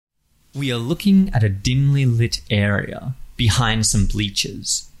We are looking at a dimly lit area behind some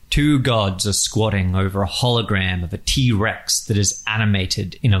bleachers. Two gods are squatting over a hologram of a T-Rex that is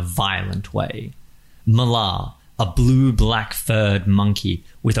animated in a violent way. Malar, a blue-black furred monkey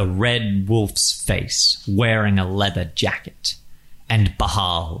with a red wolf's face, wearing a leather jacket. And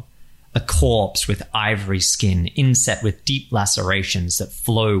Bahal, a corpse with ivory skin inset with deep lacerations that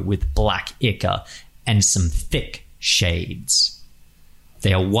flow with black ichor and some thick shades.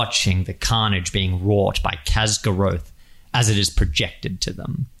 They are watching the carnage being wrought by Khaz'goroth as it is projected to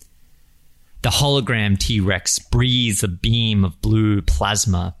them. The hologram T-Rex breathes a beam of blue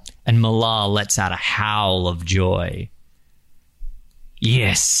plasma, and Malar lets out a howl of joy.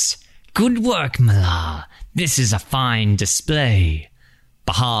 Yes, good work, Malar. This is a fine display.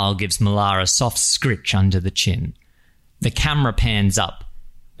 Bahal gives Malar a soft scritch under the chin. The camera pans up,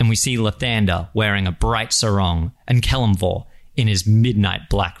 and we see Lathander wearing a bright sarong and Kelemvor in his midnight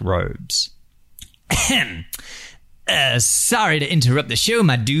black robes. Sorry to interrupt the show,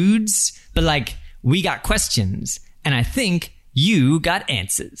 my dudes, but we got questions, and I think you got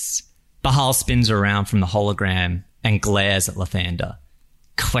answers. Bahal spins around from the hologram and glares at Lathander.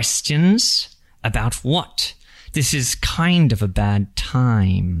 Questions? About what? This is kind of a bad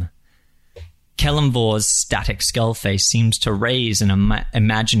time. Kelemvor's static skull face seems to raise an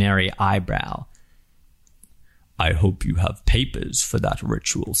imaginary eyebrow. I hope you have papers for that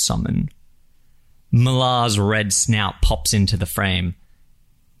ritual summon. Malar's red snout pops into the frame.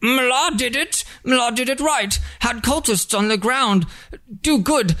 Malar did it! Malar did it right! Had cultists on the ground! Do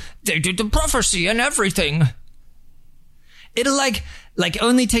good! They did the prophecy and everything! It'll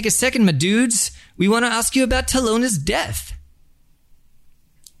only take a second, my dudes. We want to ask you about Talona's death.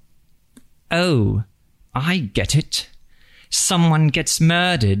 Oh, I get it. Someone gets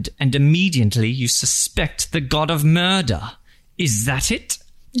murdered and immediately you suspect the god of murder. Is that it?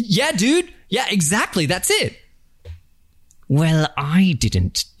 Yeah, dude. Yeah, exactly. That's it. Well, I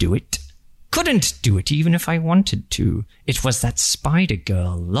didn't do it. Couldn't do it even if I wanted to. It was that spider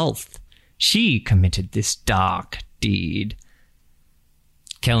girl, Lolth. She committed this dark deed.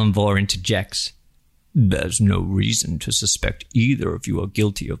 Kelemvor interjects. There's no reason to suspect either of you are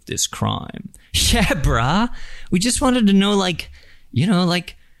guilty of this crime. Yeah, brah. We just wanted to know,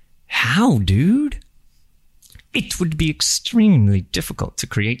 how, dude? It would be extremely difficult to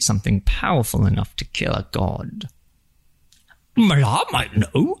create something powerful enough to kill a god. Malar might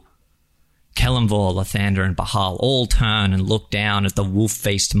know. Kelemvor, Lathander, and Bahal all turn and look down at the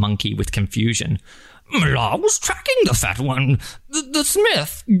wolf-faced monkey with confusion. Malar was tracking the fat one, the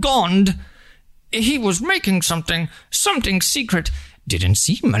smith, Gond. He was making something secret. Didn't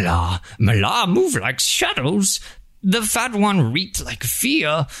see Malar. Malar moved like shadows. The fat one reeked like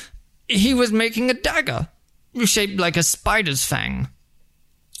fear. He was making a dagger, shaped like a spider's fang.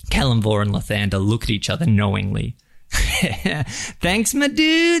 Kelemvor and Lathander look at each other knowingly. Thanks, my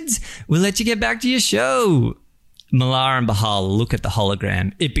dudes. We'll let you get back to your show. Malar and Bahal look at the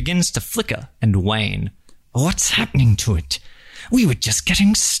hologram. It begins to flicker and wane. What's happening to it? We were just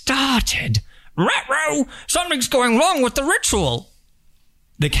getting started. Rat-row! Something's going wrong with the ritual.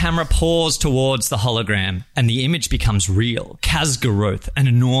 The camera paws towards the hologram, and the image becomes real. Khaz'goroth, an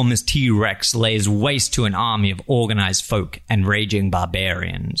enormous T-Rex, lays waste to an army of organized folk and raging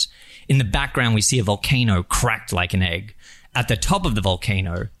barbarians. In the background, we see a volcano cracked like an egg. At the top of the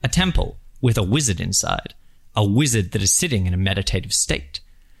volcano, a temple with a wizard inside. A wizard that is sitting in a meditative state.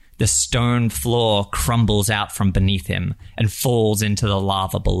 The stone floor crumbles out from beneath him and falls into the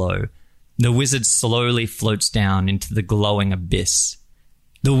lava below. The wizard slowly floats down into the glowing abyss.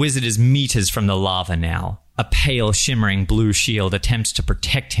 The wizard is meters from the lava now. A pale, shimmering blue shield attempts to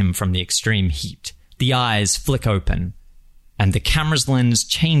protect him from the extreme heat. The eyes flick open, and the camera's lens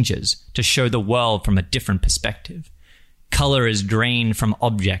changes to show the world from a different perspective. Color is drained from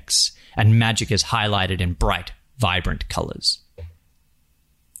objects, and magic is highlighted in bright, vibrant colors.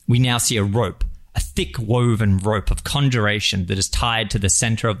 We now see a rope, a thick woven rope of conjuration that is tied to the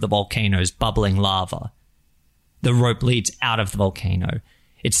center of the volcano's bubbling lava. The rope leads out of the volcano.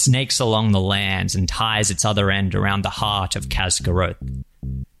 It snakes along the lands and ties its other end around the heart of Khaz'goroth.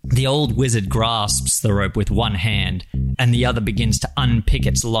 The old wizard grasps the rope with one hand, and the other begins to unpick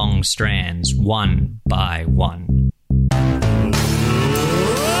its long strands, one by one.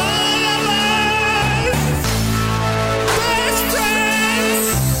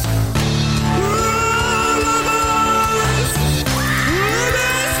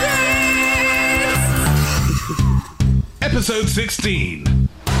 Episode 16,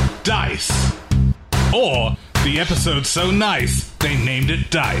 Dice. Or, the episode's so nice, they named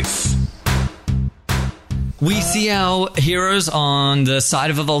it Dice. We see our heroes on the side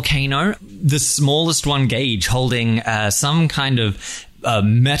of a volcano. The smallest one, Gage, holding some kind of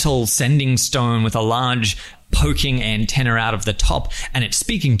metal sending stone with a large poking antenna out of the top, and it's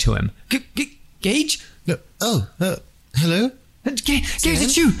speaking to him. Gage? Hello? Gage,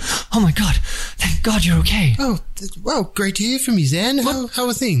 it's you! Oh my god. Thank God you're okay. Oh, well, great to hear from you, Zan. How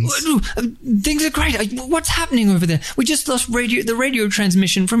are things? Things are great. What's happening over there? We just lost the radio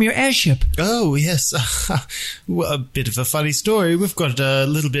transmission from your airship. Oh, yes. Well, a bit of a funny story. We've got a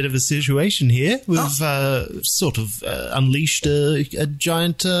little bit of a situation here. We've sort of unleashed a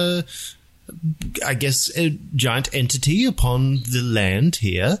giant, I guess, a giant entity upon the land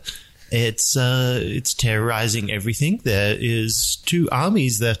here. It's terrorizing everything. There is 2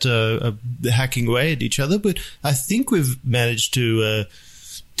 armies that are hacking away at each other, but I think we've managed to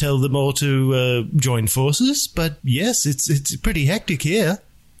tell them all to join forces. But yes, it's pretty hectic here.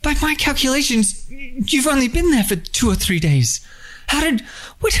 By my calculations, you've only been there for 2 or 3 days.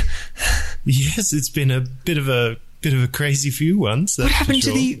 What? Yes, it's been a bit of a crazy few ones. What happened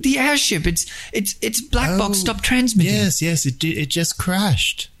to the airship? Its black box stopped transmitting. Yes, it just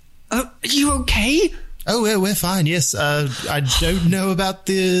crashed. Oh, are you okay? Oh, we're fine, yes. I don't know about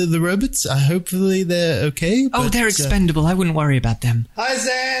the robots. Hopefully they're okay. Oh, they're expendable. I wouldn't worry about them. Hi,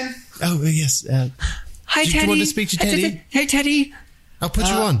 Zan. Oh, yes. Hi, Teddy. Do you want to speak to Teddy? Hey, Teddy. I'll put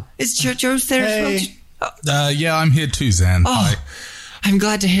you on. Is Joe's there as well? Yeah, I'm here too, Zan. Oh, Hi. I'm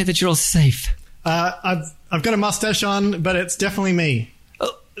glad to hear that you're all safe. I've got a mustache on, but it's definitely me.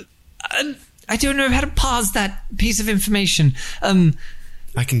 I don't know how to parse that piece of information.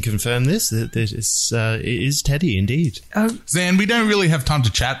 I can confirm this. That it is Teddy, indeed. Zan, we don't really have time to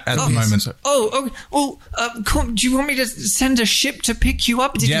chat at the moment. Do you want me to send a ship to pick you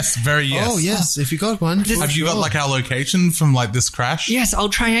up? Yes. Oh, yes, if you got one. Have you got like our location from like this crash? Yes, I'll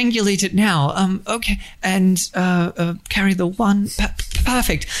triangulate it now. Okay, and carry the one.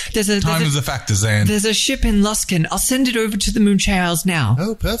 Perfect. Time is a factor, Zan. There's a ship in Luskin. I'll send it over to the Moonshire Isles now.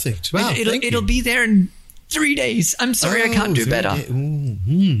 Oh, perfect. Wow, it'll be there in 3 days. I'm sorry, I can't do better.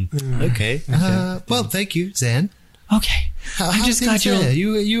 Okay. Well, thank you, Zan. Okay. I'm just glad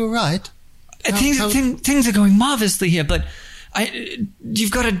you all right? Things are going marvelously here, but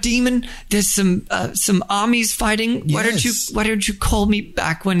you've got a demon. There's some armies fighting. Yes. Why don't you call me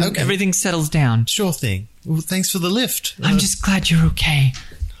back when everything settles down? Sure thing. Well, thanks for the lift. I'm just glad you're okay.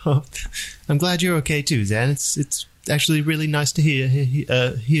 I'm glad you're okay too, Zan. It's actually really nice to hear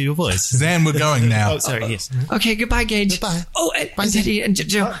your voice. Zan, we're going now. Oh, sorry, yes. Okay, goodbye, Gage. Goodbye. Oh, Bye, Teddy and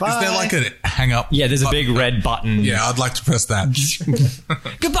Joe. Is there like a hang up? Yeah, there's a big red button. Yeah, I'd like to press that.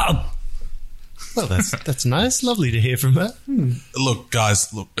 Goodbye. Well, that's nice. Lovely to hear from her. Look,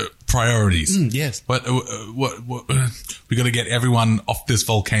 guys, priorities. Yes. What we got to get everyone off this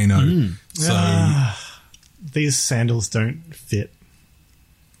volcano. So These sandals don't fit.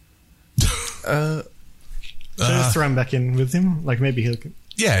 Should I just throw him back in with him? Like maybe he'll...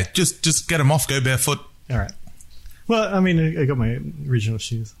 yeah, just get him off. Go barefoot. All right. Well, I mean, I got my original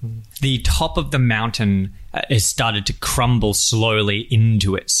shoes. The top of the mountain has started to crumble slowly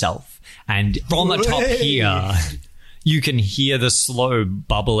into itself. And from the top here, you can hear the slow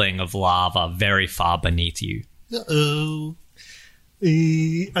bubbling of lava very far beneath you. Uh-oh.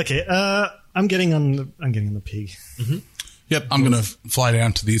 Okay, I'm getting on the pig. Mm-hmm. Yep, I'm going to fly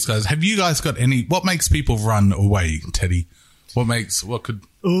down to these guys. Have you guys got any... What makes people run away, Teddy? What could...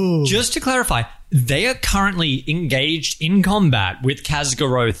 Ooh. Just to clarify, they are currently engaged in combat with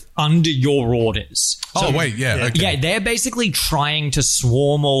Khazgaroth under your orders. Okay. Yeah, they're basically trying to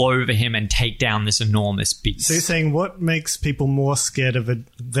swarm all over him and take down this enormous beast. So you're saying what makes people more scared of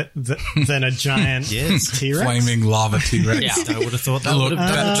than a giant T-Rex? Flaming lava T-Rex. Yeah. I would have thought that Look, would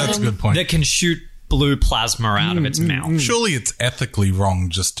have done. that's a good point. That can shoot blue plasma out of its mouth. Surely it's ethically wrong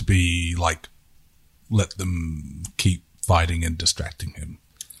just to be like, let them keep fighting and distracting him.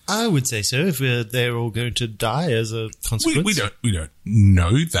 I would say so. If they're all going to die as a consequence, we don't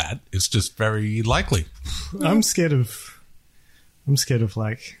know that. It's just very likely. I'm scared of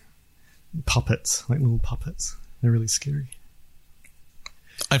like puppets, like little puppets. They're really scary.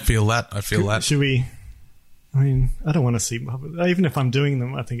 I feel that. Should we? I mean, I don't want to see puppets. Even if I'm doing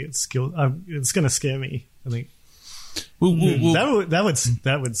them, I think it's going to scare me. I think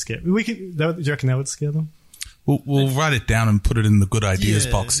that would scare me. Do you reckon that would scare them? We'll write it down and put it in the good ideas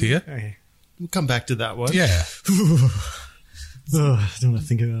box here. Okay. we'll come back to that one. Yeah. I don't want to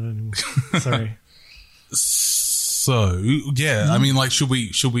think about it anymore. Sorry. So, yeah, I mean, like, should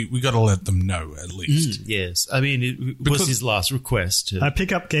we got to let them know at least. Yes. I mean, it was his last request. I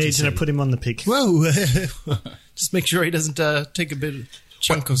pick up Gage and I put him on the pig. Whoa. Just make sure he doesn't take a bit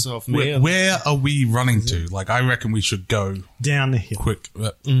chunk us off, man. Where are we running to? Like, I reckon we should go Down the hill. quick,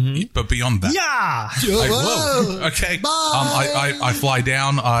 but beyond that. Yeah! Like, Whoa. whoa. Okay. Bye. I fly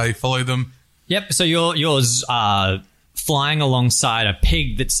down. I follow them. Yep. So you're flying alongside a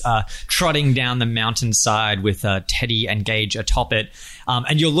pig that's trotting down the mountainside with Teddy and Gage atop it,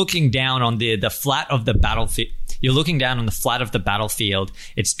 and you're looking down on the flat of the battlefield. You're looking down on the flat of the battlefield.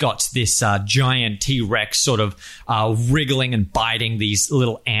 It's got this giant T-Rex sort of wriggling and biting these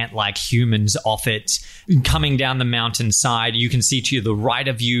little ant-like humans off it. Coming down the mountainside, you can see to the right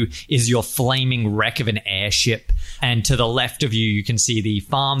of you is your flaming wreck of an airship. And to the left of you, you can see the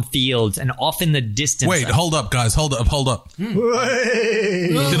farm fields. And off in the distance... Wait, hold up, guys. Hold up.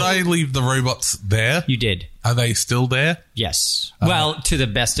 Did I leave the robots there? You did. Are they still there? Yes. Well, to the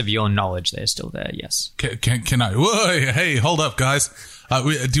best of your knowledge, they're still there, yes. Can I? Whoa, hey, hold up, guys.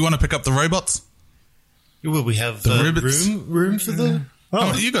 Do you want to pick up the robots? Will we have The ribbits? room for the...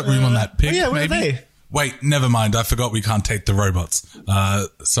 Oh, you got room on that pig, yeah, where are maybe? they? Wait, never mind. I forgot we can't take the robots.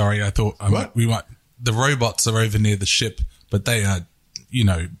 Sorry, I thought we might. The robots are over near the ship, but they are,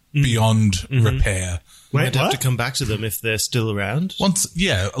 beyond repair. We Wait, might have what? to come back to them if they're still around.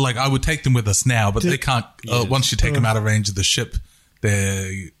 Like I would take them with us now, but they can't. Once you take them out of range of the ship, they're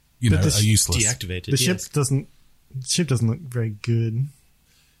are useless. Deactivated. The ship doesn't look very good.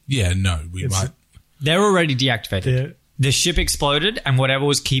 Yeah, no, we It's- might. They're already deactivated. They're- The ship exploded, and whatever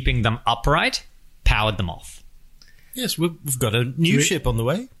was keeping them upright powered them off. Yes, we've got a new ship on the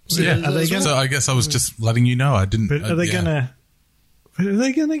way. So Yeah, Are they gonna- so I guess I was just letting you know. I didn't. But are they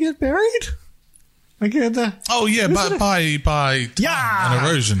gonna get buried? Like, Oh yeah, by Yeah! an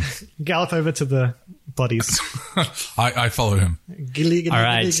erosion. gallop over to the bodies. I follow him. Gilly, All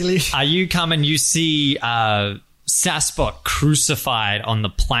right. You come and you see Saspot crucified on the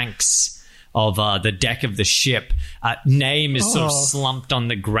planks of the deck of the ship. Name is sort of slumped on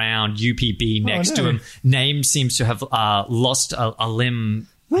the ground, UPB next to no. him. Name seems to have lost a limb.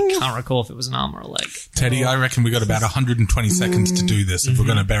 I can't recall if it was an arm or a leg. Teddy, I reckon we got about 120 seconds to do this if we're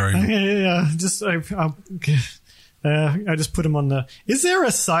going to bury him. Yeah. Just I just put him on the. Is there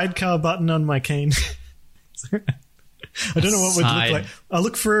a sidecar button on my cane? I don't know what would look like. I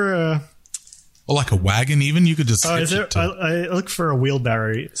look for. Or like a wagon, even you could just. Is there? hitch it to- I look for a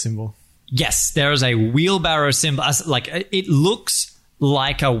wheelbarrow symbol. Yes, there is a wheelbarrow symbol. Like it looks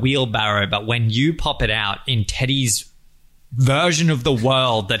like a wheelbarrow, but when you pop it out in Teddy's version of the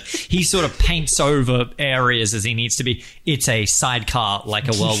world that he sort of paints over areas as he needs to be, it's a sidecar like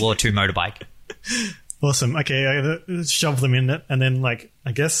a World War II motorbike. Awesome. Okay, I shove them in it, and then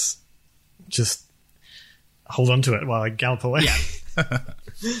I guess just hold on to it while I gallop away. Yeah.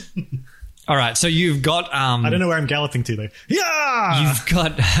 All right, so you've got I don't know where I'm galloping to though. Yeah.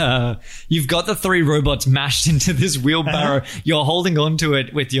 you've got the three robots mashed into this wheelbarrow. You're holding onto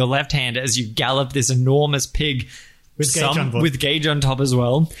it with your left hand as you gallop this enormous pig With Gage on board. with Gage on top as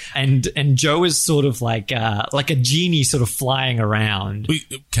well. And Joe is sort of like a genie sort of flying around.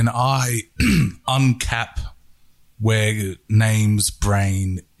 Can I uncap where Name's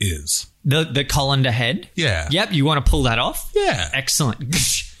brain is? The colander head? Yeah. Yep, you want to pull that off? Yeah. Excellent.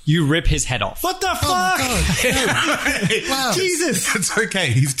 You rip his head off. What the fuck? Wow. Jesus. It's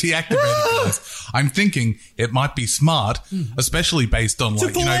okay. He's deactivated, guys. I'm thinking it might be smart, especially based on pull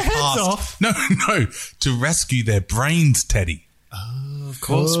their heads off? No, to rescue their brains, Teddy. Of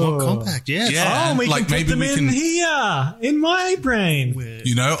course, more compact. Yes. Yeah. Oh, we Like, can put maybe them we in can- here, in my brain.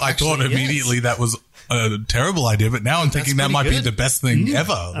 I thought yes. immediately that was a terrible idea, but now I'm thinking that pretty might be good. the best thing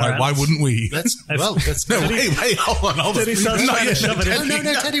ever. Like, right. why wouldn't we? That's No, wait, hold on. Teddy starts trying to shove it in.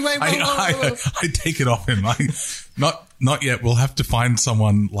 No, Teddy, wait, whoa. I take it off him. Not yet. We'll have to find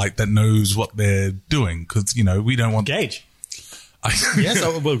someone that knows what they're doing because we don't want. Gage. Yes,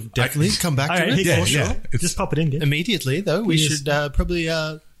 we'll definitely come back All to right, it. yeah, for sure. It's- Just pop it in, Gage. Immediately, though, we should probably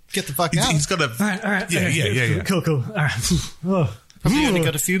get the fuck out. He's got a. All right. Yeah, yeah. Cool. All right. Oh. Probably only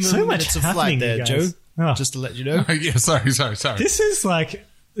got a few So more much minutes of happening, flight there, you Joe. guys. Oh. Just to let you know. Yeah, sorry. This is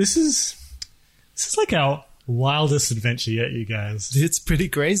like our wildest adventure yet, you guys. It's pretty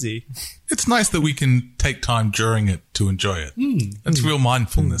crazy. It's nice that we can take time during it to enjoy it. That's real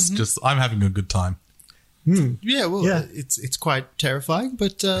mindfulness. Just I'm having a good time. Yeah, well, Yeah. it's quite terrifying,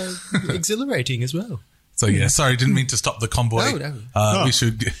 but exhilarating as well. So yeah, sorry, didn't mean to stop the convoy. No. We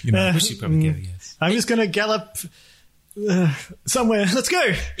should, We should probably go, yes. I'm just going to gallop somewhere. Let's go.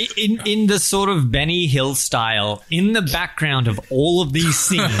 In the sort of Benny Hill style, in the background of all of these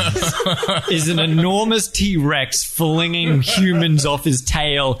scenes is an enormous T-Rex flinging humans off his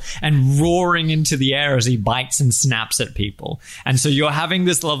tail and roaring into the air as he bites and snaps at people. And so you're having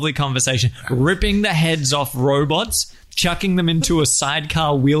this lovely conversation, ripping the heads off robots, chucking them into a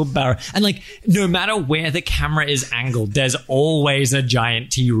sidecar wheelbarrow. And like, no matter where the camera is angled, there's always a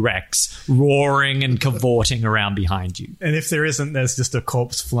giant T-Rex roaring and cavorting around behind you. And if there isn't, there's just a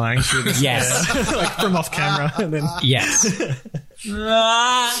corpse flying through the Yes. like from off camera. And then Yes.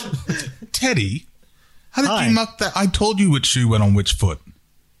 Teddy, how did Hi. you muck that? I told you which shoe went on which foot.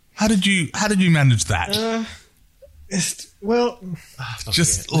 How did you manage that? well,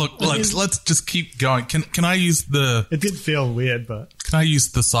 Just look, let's just keep going. Can I use the it did feel weird, but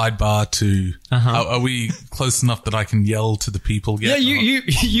sidebar to? Are we close enough that I can yell to the people? Yeah,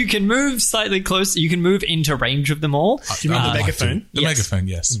 yet? you can move slightly closer. You can move into range of them all. you mean I the would like megaphone? to. The Yes. megaphone,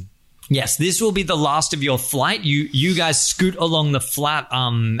 yes. Yes, this will be the last of your flight. You guys scoot along the flat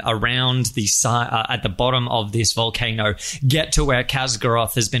around the side at the bottom of this volcano. Get to where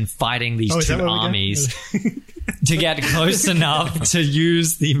Khazgaroth has been fighting these is that two where we go? armies to get close enough to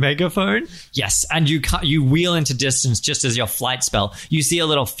use the megaphone. Yes, and you wheel into distance just as your flight spell. You see a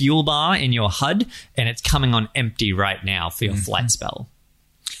little fuel bar in your HUD, and it's coming on empty right now for your flight spell.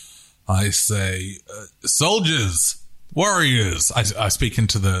 I say, soldiers, warriors. I speak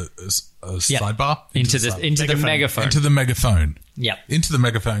into the sidebar. Into the megaphone. Into the megaphone. Yep. Into the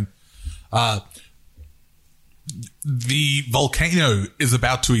megaphone. The volcano is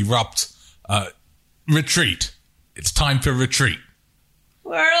about to erupt. Retreat. It's time for retreat.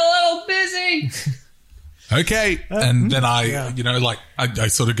 We're a little busy. Okay. And then I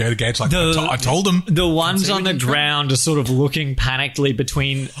sort of go to Gage like, I told him. The ones on the ground are sort of looking panically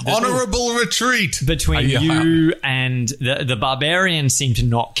between Honorable retreat. you and the barbarians seem to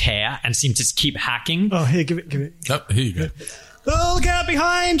not care and seem to keep hacking. Oh, here, give it. Oh, here you go. Oh, look out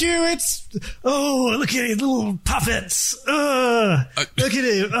behind you! Look at it, little puppets. Look at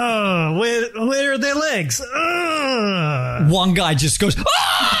it. Oh, where are their legs? One guy just goes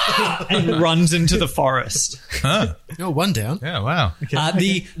 "Ah!" and runs into the forest. Huh. Oh, one down. Yeah, wow.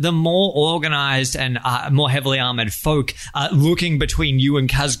 The more organized and more heavily armored folk looking between you and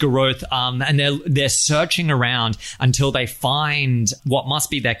Khazgaroth, and they're searching around until they find what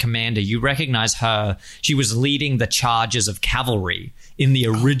must be their commander. You recognize her. She was leading the charges of cavalry in the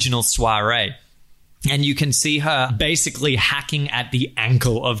original soiree. And you can see her basically hacking at the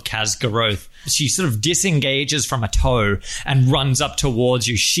ankle of Khazgaroth. She sort of disengages from a toe and runs up towards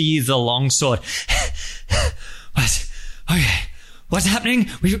you, sheathes a longsword. What? Okay. What's happening?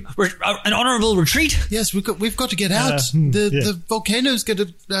 We're an honorable retreat? Yes, we've got to get out. The volcano's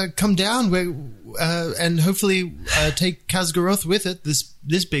going to come down, and hopefully take Khazgaroth with it.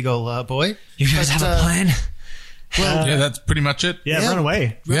 This big old boy. You guys have a plan? Well, Yeah, that's pretty much it. Yeah, run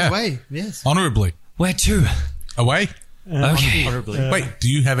away. Run away. Yes. Honorably. Where to? Away? Okay. Wait, do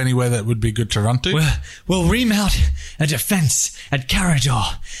you have anywhere that would be good to run to? We'll remount a defense at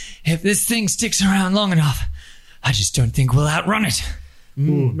Carador. If this thing sticks around long enough, I just don't think we'll outrun it.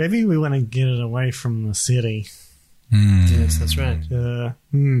 Ooh, maybe we want to get it away from the city. Yes, that's right.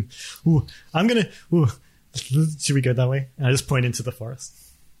 Ooh, I'm gonna. Ooh, should we go that way? And I just point into the forest.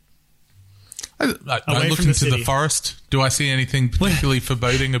 I Away looked from the into the city. forest. Do I see anything particularly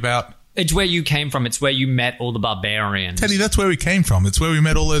foreboding about... It's where you came from. It's where you met all the barbarians. Teddy, that's where we came from. It's where we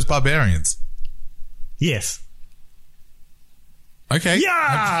met all those barbarians. Yes. Okay.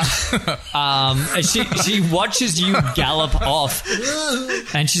 Yeah. She watches you gallop off,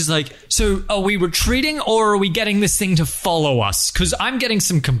 and she's like, "So, are we retreating, or are we getting this thing to follow us? Because I'm getting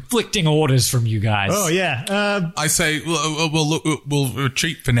some conflicting orders from you guys." Oh yeah. I say, we'll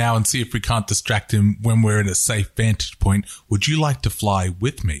retreat for now and see if we can't distract him when we're at a safe vantage point. Would you like to fly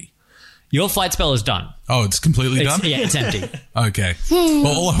with me? Your flight spell is done. Oh, it's completely done? Yeah, it's empty. Okay. Well,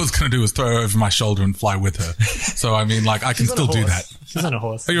 all I was going to do was throw her over my shoulder and fly with her. So, I mean, like, I can still do that. She's on a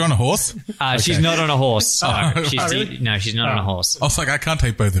horse. Oh, you're on a horse? She's not on a horse. No, Oh, she's really? no, she's not on a horse. I was like, I can't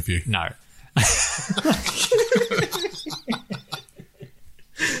take both of you. No.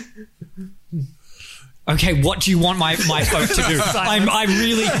 Okay, what do you want my folk to do? I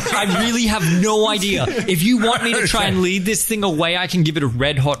really have no idea. If you want me to try and lead this thing away, I can give it a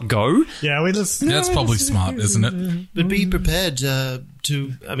red hot go. Yeah, we just. That's probably smart, isn't it? But be prepared to,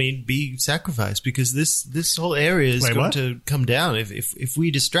 be sacrificed, because this whole area is Wait, going what? to come down. If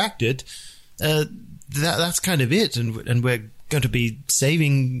we distract it, that's kind of it, and we're going to be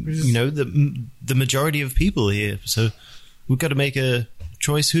saving, the majority of people here. So we've got to make a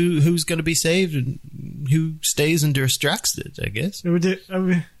choice who's going to be saved and who stays and distracts it, I guess.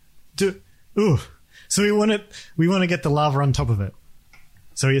 Ooh. So we want to get the lava on top of it.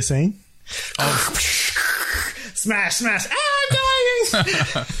 So you're saying? Oh. Smash! Ah, I'm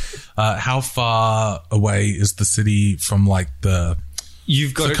dying! How far away is the city from, like, the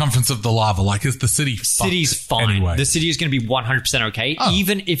you've got circumference of the lava. Like, is the city city's fucked fine. anyway? The city is going to be 100% okay,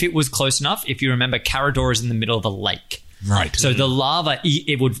 even if it was close enough. If you remember, Carador is in the middle of a lake. Right. So the lava,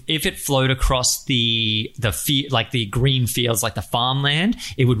 it would, if it flowed across the like the green fields, like the farmland,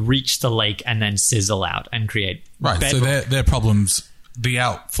 it would reach the lake and then sizzle out and create. Right. So their problems, the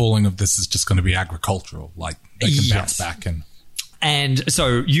outfalling of this is just going to be agricultural. Like, they can bounce back And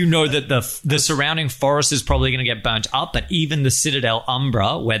so you know that the surrounding forest is probably going to get burnt up, but even the Citadel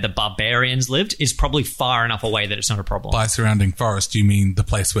Umbra, where the barbarians lived, is probably far enough away that it's not a problem. By surrounding forest, you mean the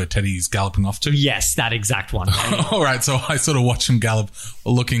place where Teddy's galloping off to? Yes, that exact one. All right, so I sort of watch him gallop,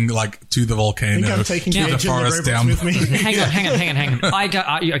 looking like to the volcano, I think I'm taking to the forest down. with me. hang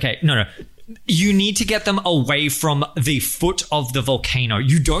on. Okay, no. You need to get them away from the foot of the volcano.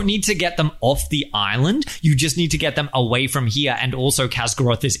 You don't need to get them off the island. You just need to get them away from here. And also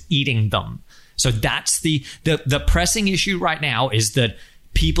Khaz'goroth is eating them. So that's the pressing issue right now, is that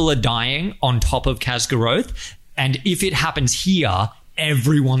people are dying on top of Khaz'goroth. And if it happens here,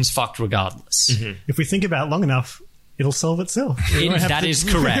 everyone's fucked regardless. Mm-hmm. If we think about it long enough, it'll solve itself. That is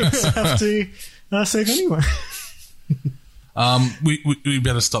correct. We don't have to save anyone. We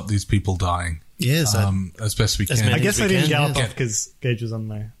better stop these people dying. Yes, as best we can. many I guess I didn't gallop yeah. off because Gage was on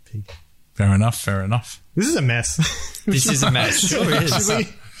my pig. Fair enough. This is a mess. This is a mess. Should we?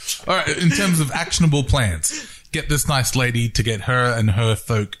 All right, in terms of actionable plans, get this nice lady to get her and her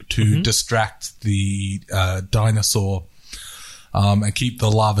folk to distract the dinosaur and keep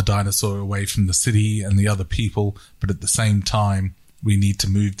the lava dinosaur away from the city and the other people. But at the same time, we need to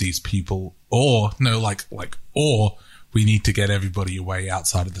move these people, or we need to get everybody away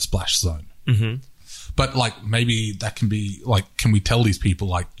outside of the splash zone. Mm-hmm. But like, maybe that can be like, can we tell these people,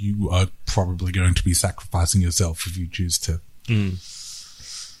 like, you are probably going to be sacrificing yourself if you choose to? Can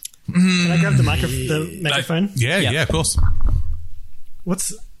I grab the microphone? Yeah, of course.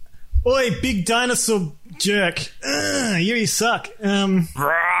 What's... Oi, big dinosaur jerk. You suck. Yeah.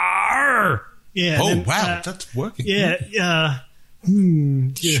 Oh, then, wow, that's working. Yeah.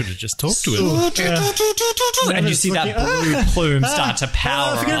 should have just talked to him. And you see that blue plume start to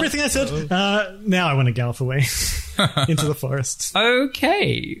power forget up. everything I said. Now I want to gallop away into the forest.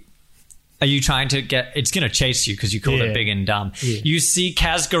 Okay. Are you trying to get... It's going to chase you because you called it big and dumb. Yeah. You see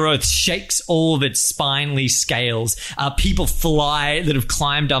Khaz'goroth shakes all of its spinely scales. People that have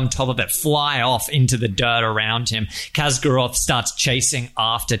climbed on top of it fly off into the dirt around him. Khaz'goroth starts chasing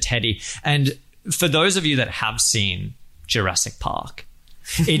after Teddy. And for those of you that have seen Jurassic Park,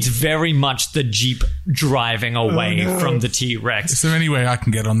 it's very much the Jeep driving away from the T-Rex. Is there any way I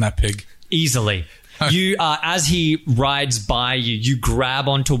can get on that pig? Easily. You, as he rides by you, you grab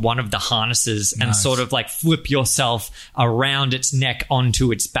onto one of the harnesses and sort of like flip yourself around its neck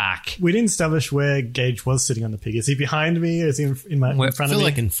onto its back. We didn't establish where Gage was sitting on the pig. Is he behind me? Or is he in front I of feel me?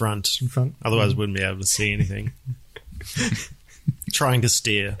 like in front. In front. Otherwise, wouldn't be able to see anything. Trying to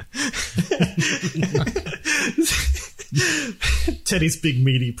steer. Teddy's big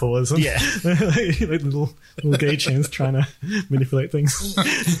meaty paws. Yeah. like little Gage hands trying to manipulate things.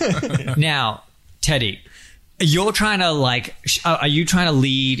 Now, Teddy, you're trying to are you trying to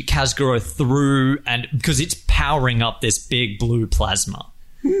lead Khaz'goroth through, and because it's powering up this big blue plasma.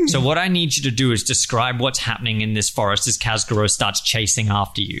 So what I need you to do is describe what's happening in this forest as Khaz'goroth starts chasing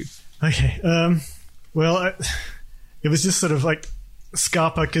after you. Okay. Well, it was just sort of like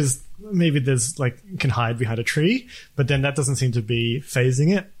Scarpa, because maybe there's can hide behind a tree, but then that doesn't seem to be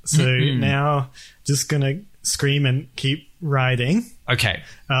phasing it. So now just gonna scream and keep riding. Okay.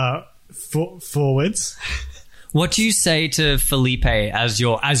 Forwards. What do you say to Felipe as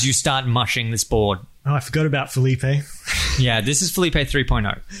you start mushing this board? Oh, I forgot about Felipe. Yeah, this is Felipe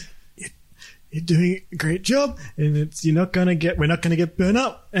 3.0. You're doing a great job, and we're not gonna get burned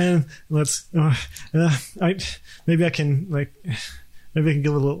up. And let's maybe I can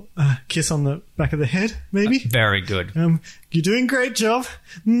give a little kiss on the back of the head. Maybe. Very good. You're doing a great job.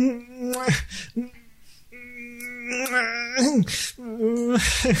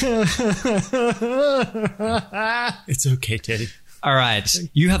 It's okay, Teddy. All right.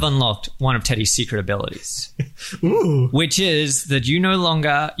 You have unlocked one of Teddy's secret abilities, Ooh. which is that you no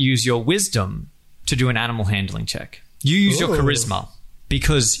longer use your wisdom to do an animal handling check. You use your charisma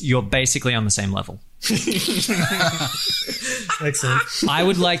because you're basically on the same level. Excellent. I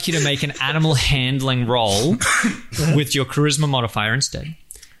would like you to make an animal handling roll with your charisma modifier instead.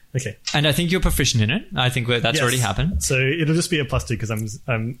 Okay. And I think you're proficient in it. I think that's Yes. already happened. So it'll just be a +2 because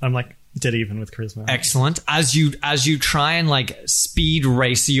I'm like dead even with charisma. Excellent. As you try and like speed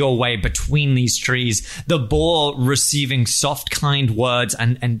race your way between these trees, the boar receiving soft, kind words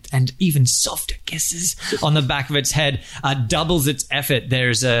and even softer kisses on the back of its head doubles its effort.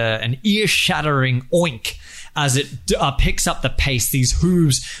 There's an ear-shattering oink as it picks up the pace, these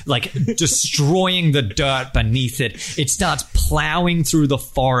hooves like destroying the dirt beneath it. It starts plowing through the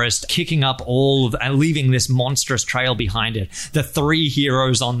forest, kicking up all of, and leaving this monstrous trail behind it. The three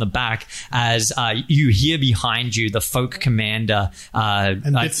heroes on the back, as you hear behind you the folk commander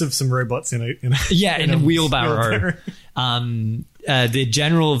and bits of some robots in a wheelbarrow. The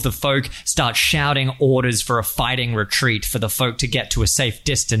general of the folk starts shouting orders for a fighting retreat for the folk to get to a safe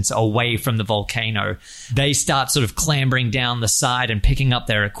distance away from the volcano. They start sort of clambering down the side and picking up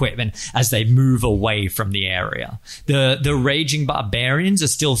their equipment as they move away from the area. The raging barbarians are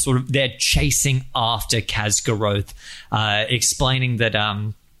still they're chasing after Khazgaroth, explaining that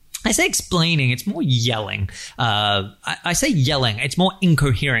I say explaining, it's more yelling. I say yelling, it's more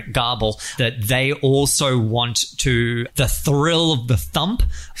incoherent garble that they also want the thrill of the thump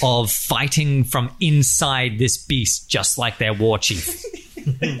of fighting from inside this beast, just like their war chief.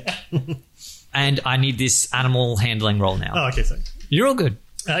 And I need this animal handling roll now. Oh, okay, sorry. You're all good.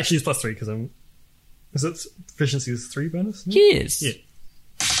 Actually, it's +3 because is it proficiency is 3 bonus? No? Yes. Yeah.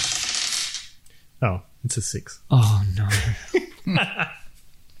 Oh, it's a 6. Oh, no.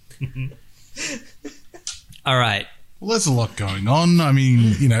 All right. Well, there's a lot going on. I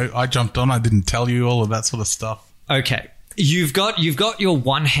mean, I jumped on. I didn't tell you all of that sort of stuff. Okay. You've got your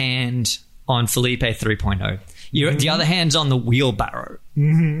one hand on Felipe 3.0. The other hand's on the wheelbarrow.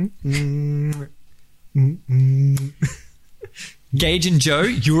 Gage and Joe,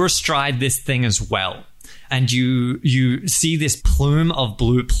 you're astride this thing as well. And you see this plume of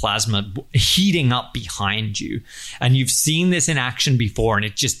blue plasma heating up behind you. And you've seen this in action before, and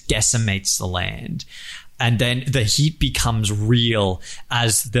it just decimates the land. And then the heat becomes real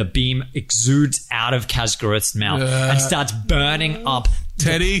as the beam exudes out of Khazgaroth's mouth and starts burning up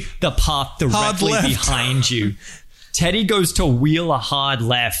Teddy, the path directly behind you. Teddy goes to wheel a hard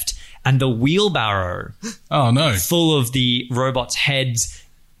left, and the wheelbarrow, full of the robots' heads,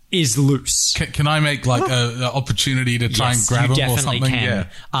 is loose. Can I make like an opportunity to try and grab him or something? Can. Yeah.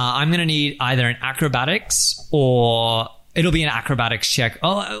 I'm going to need either an acrobatics or it'll be an acrobatics check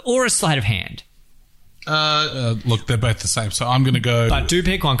or a sleight of hand. Look, they're both the same, so I'm going to go. But do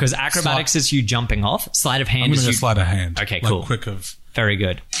pick one because acrobatics is you jumping off. Sleight of hand I'm going is to you. go sleight of hand. Okay, like cool. Quick of Very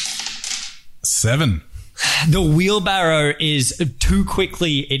good. 7. The wheelbarrow is too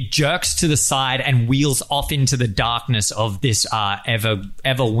quickly, it jerks to the side and wheels off into the darkness of this ever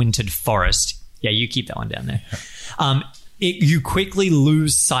wintered forest. Yeah, you keep that one down there. You quickly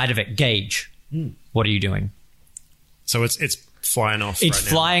lose sight of it. Gage, what are you doing? So it's flying off. It's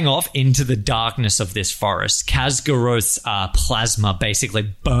flying off into the darkness of this forest. Khazgaroth's plasma basically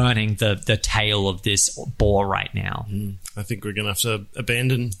burning the tail of this boar right now. I think we're going to have to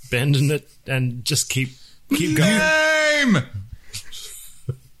abandon it and just keep going. Game!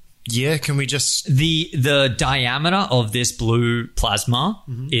 Yeah, can we just... The diameter of this blue plasma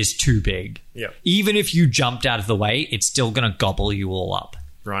is too big. Yeah. Even if you jumped out of the way, it's still going to gobble you all up.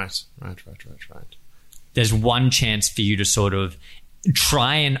 Right. There's one chance for you to sort of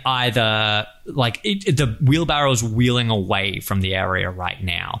try and either... the wheelbarrow's wheeling away from the area right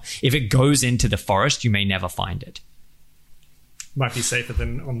now. If it goes into the forest, you may never find it. Might be safer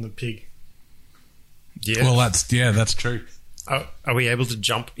than on the pig. Yeah. Well, that's true. Are we able to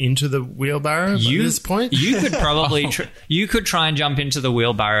jump into the wheelbarrow at this point? You could probably you could try and jump into the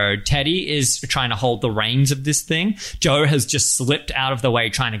wheelbarrow. Teddy is trying to hold the reins of this thing. Joe has just slipped out of the way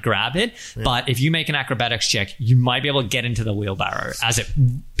trying to grab it. Yeah. But if you make an acrobatics check, you might be able to get into the wheelbarrow as it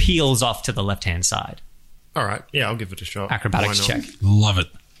peels off to the left-hand side. All right. Yeah, I'll give it a shot. Acrobatics check. Love it.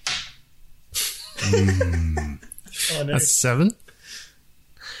 Oh, no. That's 7.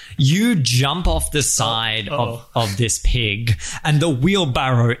 You jump off the side of this pig, and the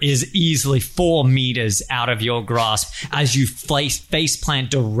wheelbarrow is easily 4 meters out of your grasp as you face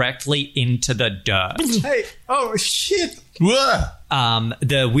plant directly into the dirt. Hey! Oh, shit!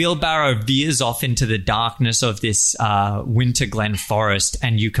 The wheelbarrow veers off into the darkness of this Winterglen forest,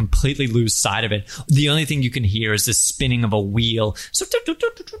 and you completely lose sight of it. The only thing you can hear is the spinning of a wheel.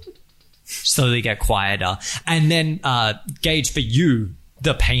 Slowly get quieter. And then, Gage, for you,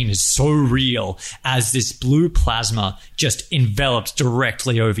 the pain is so real as this blue plasma just envelops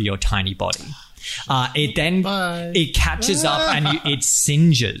directly over your tiny body. It catches up and it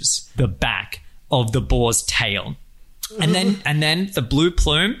singes the back of the boar's tail. And then the blue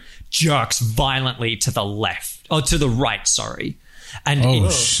plume jerks violently to the left, or to the right, sorry. And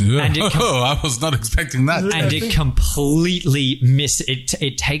I was not expecting that. And it completely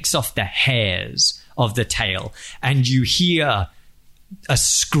it takes off the hairs of the tail, and you hear a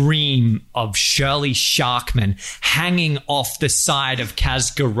scream of Shirley Sharkman hanging off the side of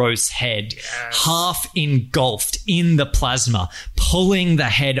Kazgaros's head, half engulfed in the plasma, pulling the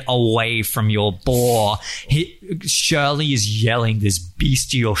head away from your boar. Shirley is yelling this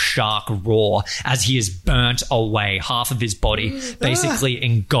bestial shark roar as he is burnt away, half of his body basically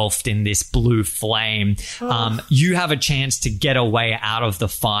engulfed in this blue flame. You have a chance to get away out of the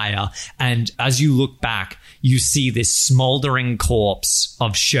fire, and as you look back, you see this smoldering corpse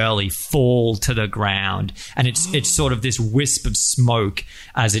of Shirley fall to the ground, and it's sort of this wisp of smoke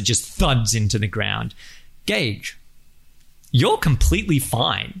as it just thuds into the ground. Gage, you're completely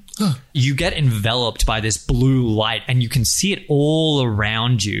fine. You get enveloped by this blue light, and you can see it all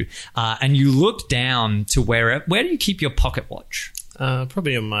around you. And you look down to where do you keep your pocket watch?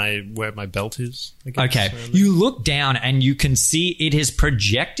 Probably on where my belt is. I guess. Okay. You look down and you can see it has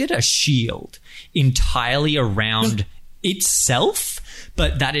projected a shield entirely around itself,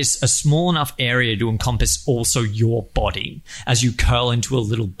 but that is a small enough area to encompass also your body as you curl into a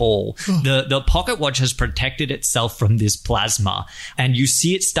little ball. The pocket watch has protected itself from this plasma, and you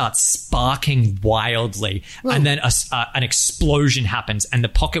see it start sparking wildly. And then an explosion happens, and the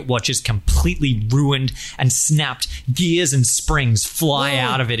pocket watch is completely ruined and snapped. Gears and springs fly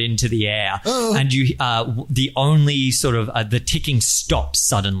out of it into the air, and you the only sort of the ticking stops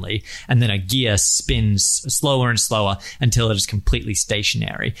suddenly, and then a gear spins slower and slower until it is completely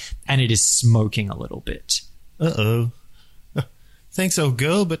stationary, and it is smoking a little bit. Thanks, old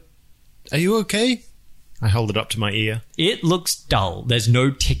girl, but are you okay? I hold it up to my ear. It looks dull. There's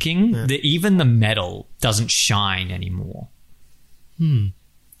no ticking. Even the metal doesn't shine anymore.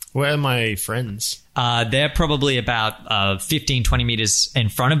 Where are my friends? They're probably about 15, 20 meters in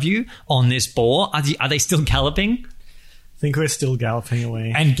front of you on this boar. Are they still galloping? I think we're still galloping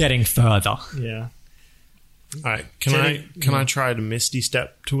away. And getting further. Yeah. All right, can I try to misty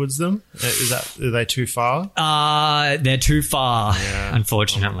step towards them? Are they too far? They're too far,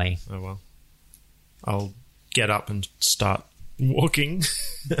 unfortunately. Oh well. I'll get up and start walking.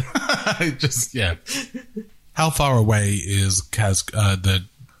 How far away is the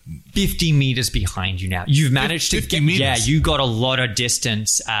 50 meters behind you now. You've managed to 50 meters. Yeah, you got a lot of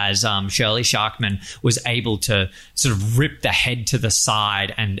distance as Shirley Sharkman was able to sort of rip the head to the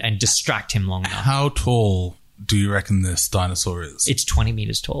side and distract him long enough. How tall do you reckon this dinosaur is? It's 20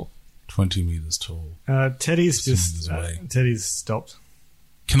 meters tall. 20 meters tall. Teddy's Teddy's stopped.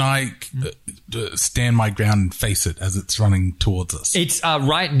 Can I stand my ground and face it as it's running towards us? It's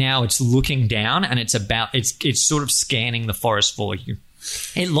right now it's looking down, and it's sort of scanning the forest for you.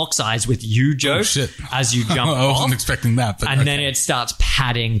 It locks eyes with you, Joe, as you jump I wasn't off, expecting that. But and then it starts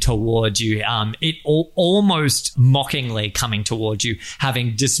padding towards you. It almost mockingly coming towards you,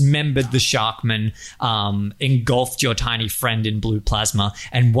 having dismembered the Sharkman, engulfed your tiny friend in blue plasma,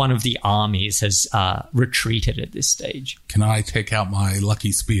 and one of the armies has retreated at this stage. Can I take out my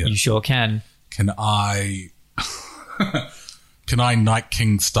lucky spear? You sure can. Can I Night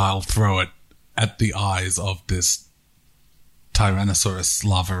King style throw it at the eyes of this Tyrannosaurus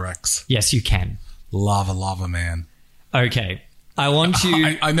Lava Rex? Yes, you can. Lava man. Okay. I want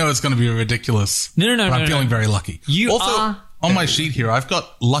you... I know it's going to be ridiculous. No. But I'm feeling very lucky. You also, are... on my sheet here, I've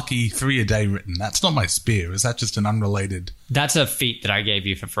got lucky 3 a day written. That's not my spear. Is that just an unrelated... That's a feat that I gave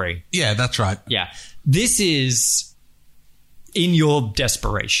you for free. Yeah, that's right. Yeah. This is in your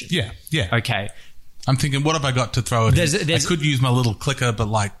desperation. Yeah. Okay. I'm thinking, what have I got to throw at it? I could use my little clicker, but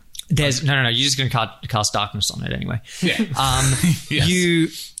like... No. You're just going to cast darkness on it anyway. Yeah.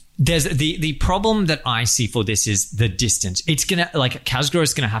 Yes. There's the problem that I see for this is the distance. It's gonna Kazgaro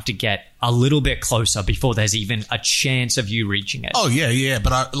is gonna have to get a little bit closer before there's even a chance of you reaching it. Oh yeah.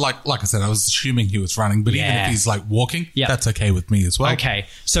 But I, like I said, I was assuming he was running. But even if he's like walking, that's okay with me as well. Okay,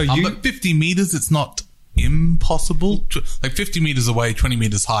 so but 50 meters, it's not impossible. Like 50 meters away, 20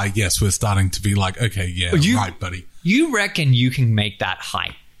 meters high. Yes, we're starting to be like, okay, right, buddy. You reckon you can make that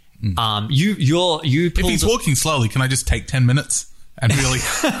height? If he's walking slowly, can I just take 10 minutes and really?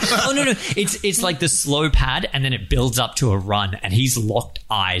 Oh no, it's like the slow pad, and then it builds up to a run, and he's locked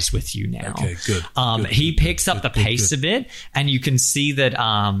eyes with you now. Okay, good. He picks up the pace a bit, and you can see that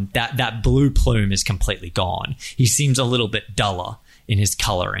that blue plume is completely gone. He seems a little bit duller in his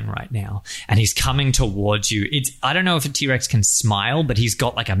coloring right now, and he's coming towards you. I don't know if a T-Rex can smile, but he's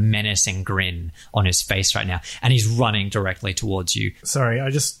got like a menacing grin on his face right now, and he's running directly towards you. Sorry, I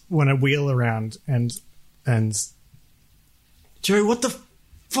just want to wheel around and Joe, what the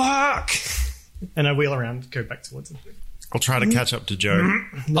fuck? And I wheel around, go back towards him. I'll try to catch up to Joe.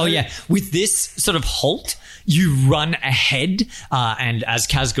 Oh, yeah. With this sort of halt, you run ahead, and as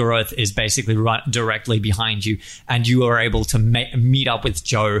Kazgaroth is basically right directly behind you, and you are able to meet up with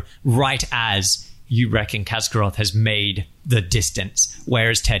Joe right as you reckon Kazgaroth has made the distance.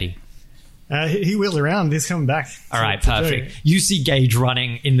 Where is Teddy? He wheeled around. He's coming back. All right, perfect. You see Gage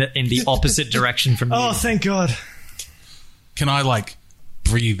running in the opposite direction from you. Oh, thank God. Can I, like,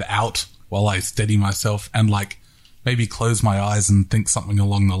 breathe out while I steady myself and, like, maybe close my eyes and think something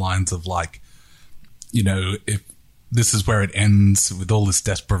along the lines of, like, you know, if this is where it ends with all this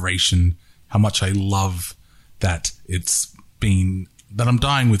desperation, how much I love that it's been, that I'm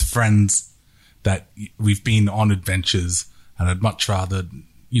dying with friends, that we've been on adventures, and I'd much rather,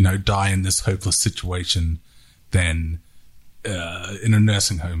 you know, die in this hopeless situation than in a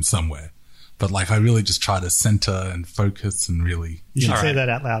nursing home somewhere. But, like, I really just try to center and focus and really... You should say that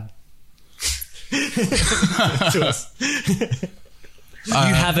out loud. To us. You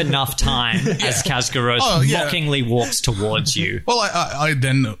have enough time as Kazgaroth mockingly walks towards you. Well, I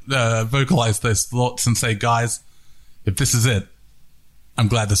then vocalize those thoughts and say, guys, if this is it, I'm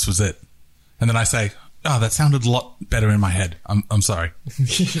glad this was it. And then I say, oh, that sounded a lot better in my head. I'm sorry.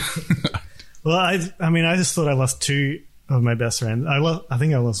 Well, I mean, I just thought I lost two of my best friends. I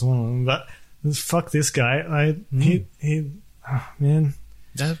think I lost one of them, but fuck this guy. Oh, man.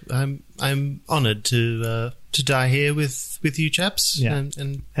 I'm honoured to die here with you chaps. Yeah.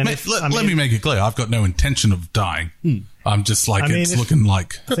 And let me make it clear. I've got no intention of dying. I'm just like, it's looking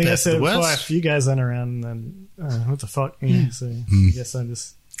like... I think I said it before, worst. if you guys aren't around, then what the fuck? Yeah, so I guess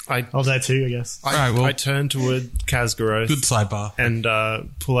I'll die too, I guess. All right, well, I turn toward Kazgaroth. good sidebar. And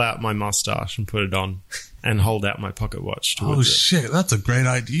pull out my mustache and put it on and hold out my pocket watch towards Oh, it. shit, that's a great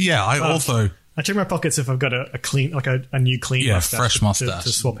idea. Yeah, I also... I check my pockets if I've got a clean, like a new clean mustache. fresh mustache. To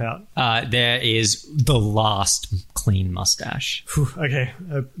swap out. There is the last clean mustache. Whew, okay,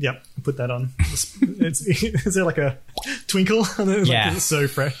 yep, put that on. Is there like a twinkle on it? Yeah. Like, it's so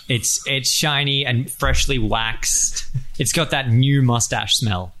fresh. It's shiny and freshly waxed. It's got that new mustache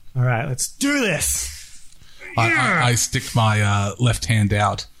smell. All right, let's do this. I stick my left hand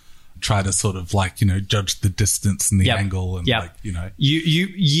out, try to sort of, like, you know, judge the distance and the angle and like, you know. You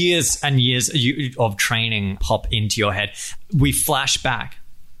years and years of training pop into your head. We flash back.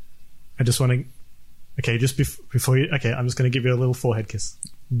 I just want to... Okay, just before you... Okay, I'm just going to give you a little forehead kiss.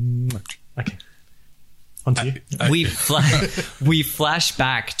 Okay. On to you. We flash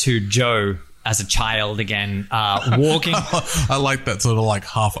back to Joe as a child again, walking. I like that sort of like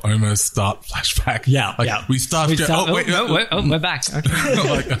half almost start flashback. Yeah, like, yeah. We start. We're back.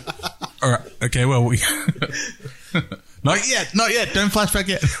 Okay. All right. Okay. Well, we not yet. Don't flash back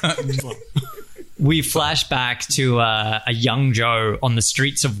yet. We flash back to a young Joe on the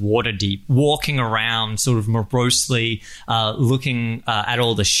streets of Waterdeep, walking around sort of morosely, looking at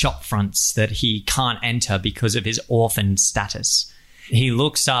all the shop fronts that he can't enter because of his orphan status. He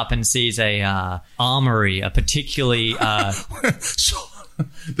looks up and sees a armory, a particularly...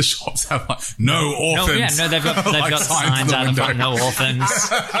 The shops have like, no orphans. They've got like signs out in front, no orphans.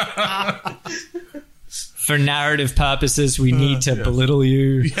 For narrative purposes, we need to belittle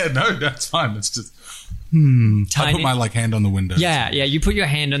you. Yeah, no, that's fine. It's just... I put my like hand on the window. Yeah, you put your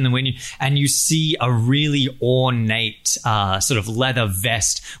hand on the window and you see a really ornate sort of leather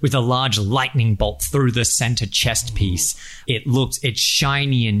vest with a large lightning bolt through the center chest piece. It's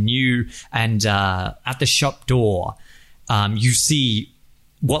shiny and new, and at the shop door, you see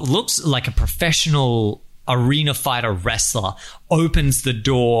what looks like a professional arena fighter wrestler opens the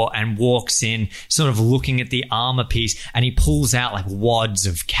door and walks in, sort of looking at the armor piece, and he pulls out like wads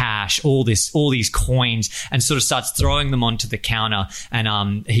of cash, all these coins, and sort of starts throwing them onto the counter.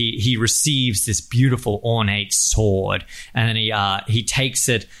 And he receives this beautiful ornate sword, and then he takes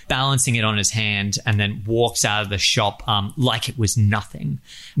it, balancing it on his hand, and then walks out of the shop like it was nothing.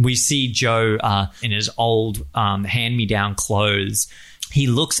 We see Joe in his old hand-me-down clothes. He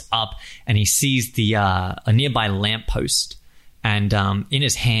looks up and he sees a nearby lamppost, and in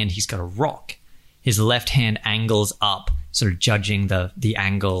his hand he's got a rock. His left hand angles up, sort of judging the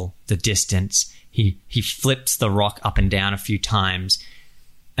angle, the distance. He flips the rock up and down a few times,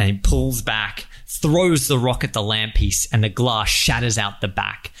 and he pulls back, throws the rock at the lamp piece, and the glass shatters out the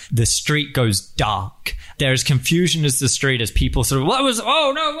back. The street goes dark. There is confusion as the street, as people sort of, what was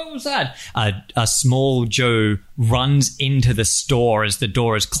that? A small Joe runs into the store as the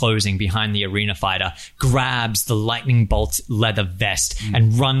door is closing behind the arena fighter, grabs the lightning bolt leather vest,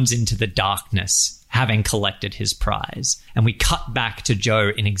 and runs into the darkness. having collected his prize. And we cut back to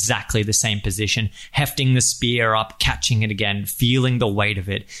Joe in exactly the same position, hefting the spear up, catching it again, feeling the weight of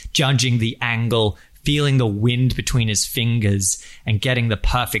it, judging the angle, feeling the wind between his fingers, and getting the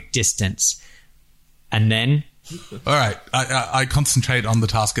perfect distance. And then... All right, I concentrate on the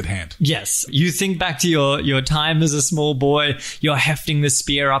task at hand. Yes, you think back to your time as a small boy. You're hefting the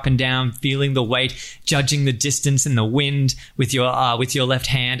spear up and down, feeling the weight, judging the distance and the wind with your left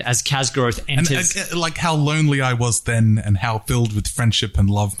hand as Kazgroth enters. And like how lonely I was then and how filled with friendship and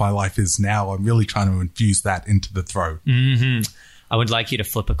love my life is now, I'm really trying to infuse that into the throw. Mm-hmm. I would like you to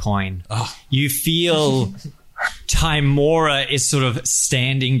flip a coin. You feel... Timora is sort of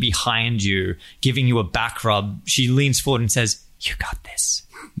standing behind you, giving you a back rub. She leans forward and says, "You got this."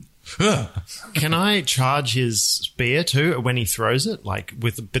 Can I charge his spear too when he throws it, like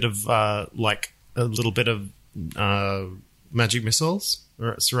with a bit of a little bit of magic missiles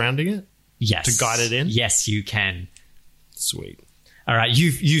surrounding it? Yes, to guide it in. Yes, you can. Sweet. All right,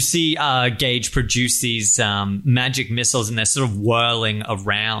 you see Gage produce these magic missiles, and they're sort of whirling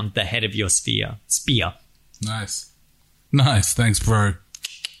around the head of your spear. Nice. Thanks, bro.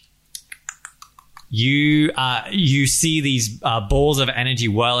 You see these balls of energy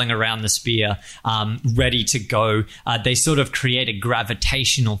whirling around the spear, ready to go. They sort of create a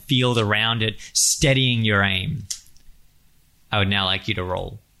gravitational field around it, steadying your aim. I would now like you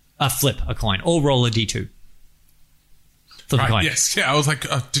to flip a coin, or roll a d2. Flip a coin. Yes, yeah. I was like,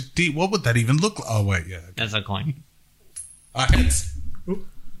 what would that even look like? Oh, wait, yeah. Okay. That's a coin. Heads.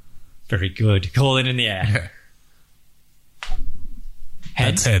 Very good. Call it in the air. Yeah.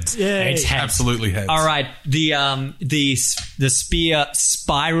 Heads. Heads. Yay. It's heads. Absolutely heads. All right. The spear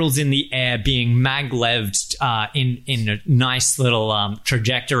spirals in the air, being magleved in a nice little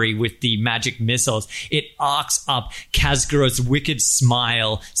trajectory with the magic missiles. It arcs up. Kazgroth's wicked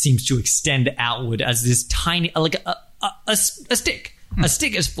smile seems to extend outward as this tiny, like a stick. A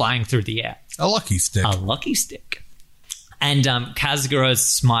stick is flying through the air. A lucky stick. A lucky stick. And Kazgroth's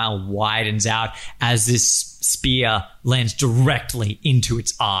smile widens out as this spear lands directly into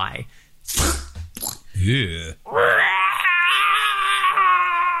its eye. Yeah.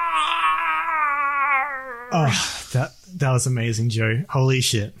 Oh, that was amazing, Joe. Holy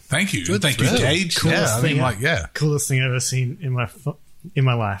shit. Thank you. Thank you, Gage. Coolest thing I've ever seen in my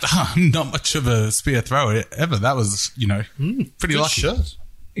life. I'm not much of a spear thrower ever. That was, pretty lucky. Shot.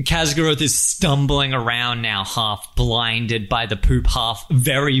 Kazgroth is stumbling around now, half blinded by the poop, half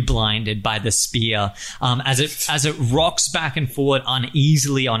very blinded by the spear. As it rocks back and forward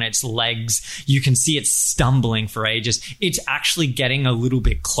uneasily on its legs, you can see it stumbling for ages. It's actually getting a little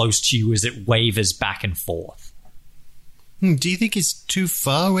bit close to you as it wavers back and forth. Do you think he's too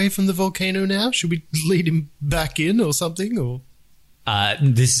far away from the volcano now? Should we lead him back in or something? Or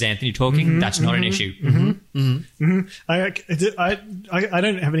this is Anthony talking. That's not an issue. I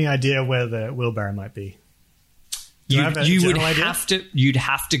don't have any idea where the wheelbarrow might be. You'd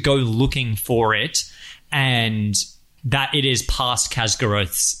have to go looking for it, and that it is past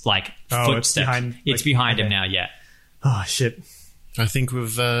Kazgroth's footsteps. It's behind him now. Yeah. Oh shit! I think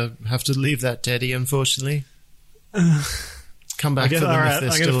we've have to leave that Teddy. Unfortunately, come back for them if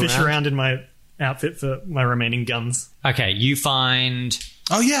they're still around. I'm going to fish around in my outfit for my remaining guns. Okay, you find...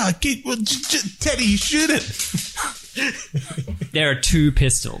 Oh, yeah. Teddy, shoot it. There are 2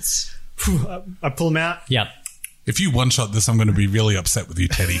 pistols. I pull them out. Yep. If you one-shot this, I'm going to be really upset with you,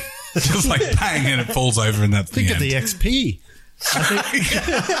 Teddy. Just like bang, and it falls over, and that's Think the of end. the XP.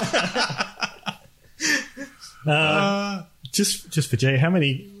 Just for Jay, how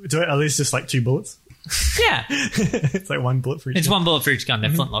many... Are these just like 2 bullets? Yeah. It's like 1 bullet for each It's gun. 1 bullet for each gun. They're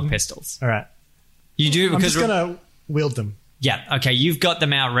flintlock pistols. All right. You do I'm because... just going to wield them. Yeah, okay, you've got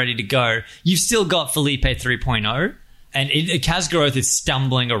them out ready to go. You've still got Felipe 3.0, and Kazgroth is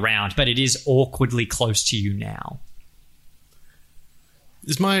stumbling around, but it is awkwardly close to you now.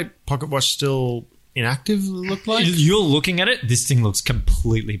 Is my pocket watch still inactive, look like? You're looking at it, this thing looks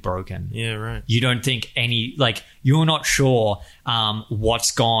completely broken. Yeah, right. You don't think you're not sure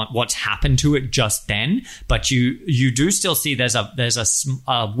what's happened to it just then, but you do still see there's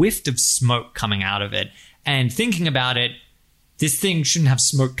a whiff of smoke coming out of it. And thinking about it, this thing shouldn't have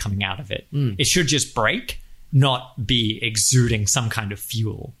smoke coming out of it. It should just break, not be exuding some kind of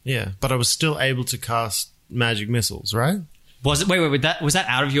fuel. Yeah, but I was still able to cast magic missiles, right? Was it? Wait, was that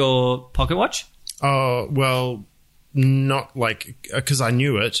out of your pocket watch? Oh, well, not like... Because I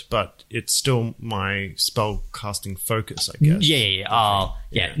knew it, but it's still my spell casting focus, I guess. Yeah. Oh,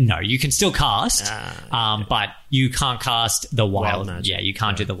 yeah. No, you can still cast, but you can't cast the wild magic. Yeah, you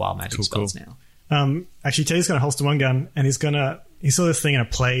can't do the wild magic spells now. Actually, Teddy's going to holster one gun, and he saw this thing in a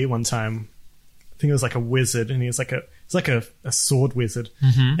play one time think it was like a wizard, and he's like a sword wizard,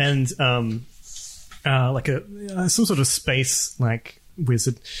 and like some sort of space like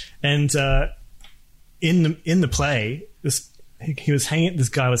wizard, and in the play, this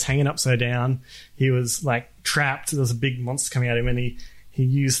guy was hanging upside down. He was like trapped. There was a big monster coming at him, and he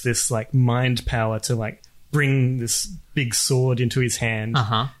used this like mind power to like bring this big sword into his hand.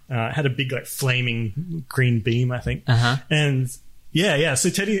 It had a big like flaming green beam, I think. And yeah. So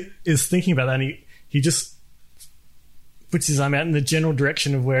Teddy is thinking about that, and he just puts his arm out in the general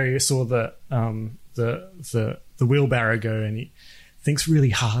direction of where he saw the wheelbarrow go, and he thinks really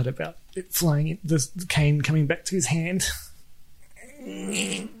hard about it flying in, the cane coming back to his hand. Are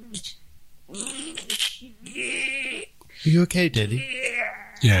you okay, Teddy?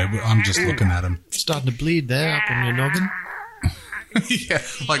 Yeah, I'm just looking at him. Starting to bleed there up on your noggin. Yeah,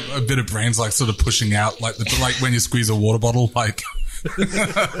 like a bit of brains like sort of pushing out, like when you squeeze a water bottle, like.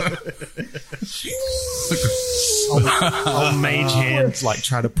 Old mage hands like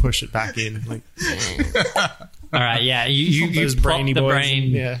try to push it back in. Like, All right, yeah, you Those prop brainy the boys,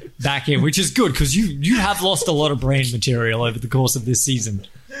 brain yeah. back in, which is good because you have lost a lot of brain material over the course of this season.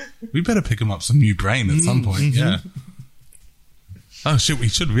 We better pick him up some new brain at some point. Yeah. Oh shit! We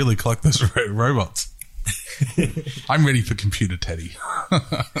should really collect those robots. I'm ready for computer Teddy.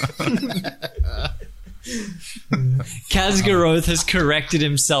 Khazgaroth has corrected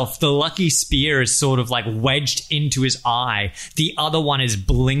himself. The lucky spear is sort of like wedged into his eye. The other one is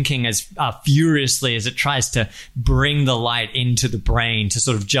blinking as furiously as it tries to bring the light into the brain to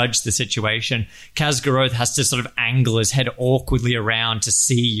sort of judge the situation. Khazgaroth has to sort of angle his head awkwardly around to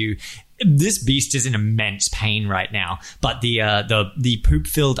see you. This beast is in immense pain right now, but the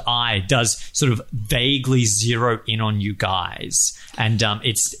poop-filled eye does sort of vaguely zero in on you guys, and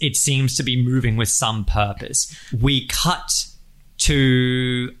it seems to be moving with some purpose. We cut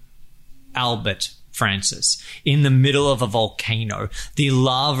to Albert Francis in the middle of a volcano. The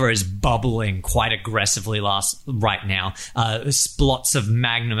lava is bubbling quite aggressively right now. Splots of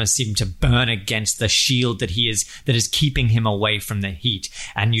magma seem to burn against the shield that is keeping him away from the heat.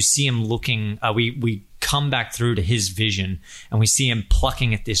 And you see him looking. We come back through to his vision, and we see him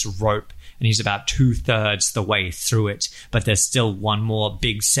plucking at this rope. And he's about 2/3 the way through it, but there's still one more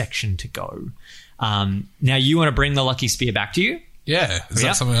big section to go. Now you want to bring the lucky spear back to you? Yeah, is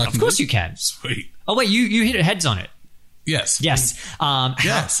that something I can do? Of course you can. Sweet. Oh, wait, you hit heads on it. Yes. Yes.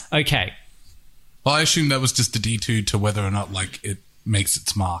 Yes. Okay. Well, I assume that was just a D2 to whether or not like it makes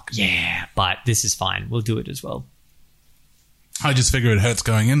its mark. Yeah, but this is fine. We'll do it as well. I just figure it hurts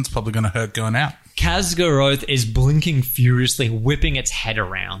going in. It's probably going to hurt going out. Khazgaroth is blinking furiously, whipping its head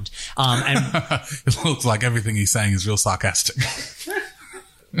around. And It looks like everything he's saying is real sarcastic.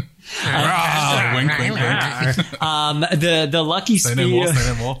 Wink, wink, wink. The lucky Say spear. no more,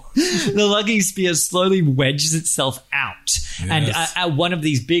 say no more. The lucky spear slowly wedges itself out, and at one of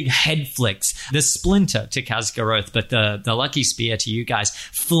these big head flicks, the splinter to Khazgaroth, but the lucky spear to you guys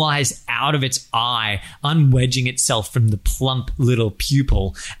flies out of its eye, unwedging itself from the plump little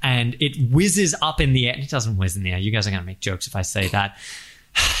pupil, and it whizzes up in the air. It doesn't whiz in the air. You guys are going to make jokes if I say that.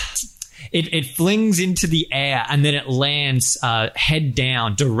 It flings into the air, and then it lands head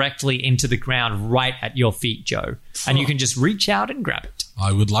down directly into the ground right at your feet, Joe. And you can just reach out and grab it.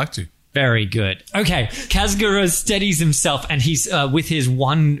 I would like to. Very good. Okay, Khazgaroth steadies himself, and he's with his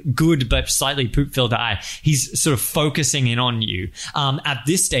one good but slightly poop-filled eye, he's sort of focusing in on you. At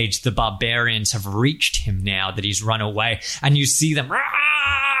this stage, the barbarians have reached him now that he's run away, and you see them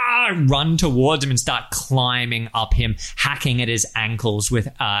run towards him and start climbing up him, hacking at his ankles with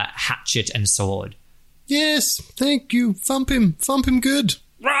hatchet and sword. Yes, thank you. Thump him good.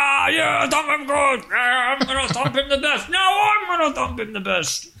 Yeah, thump him good. I'm gonna thump him the best. No, I'm gonna thump him the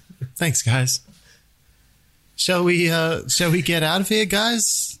best. Thanks, guys. Shall we get out of here,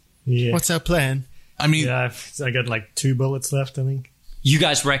 guys? Yeah. What's our plan? I mean, Yeah, I got like 2 bullets left, I think. You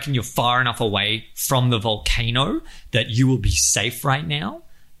guys reckon you're far enough away from the volcano that you will be safe right now?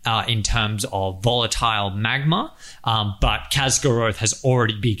 In terms of volatile magma, but Khazgaroth has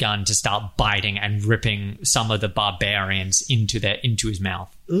already begun to start biting and ripping some of the barbarians into his mouth.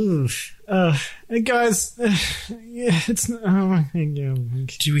 Ooh. Hey guys, yeah, it's not.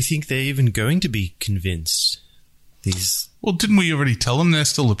 Do we think they're even going to be convinced? well, didn't we already tell them they're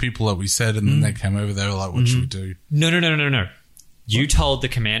still the people that we said, and then they came over, they were like, what should we do? No. You told the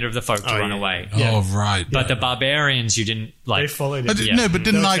commander of the folk to Oh, run yeah. away. Oh, right. But the barbarians, you didn't like. They followed him. Yeah. No, but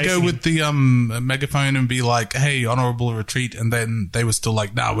didn't They were I go chasing with the megaphone and be like, hey, honorable retreat? And then they were still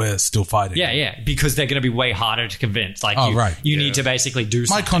like, nah, we're still fighting. Yeah, because they're going to be way harder to convince. Like, Oh, you, right. you need to basically do My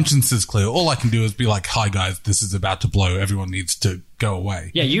something. conscience is clear. All I can do is be like, hi, guys, this is about to blow. Everyone needs to go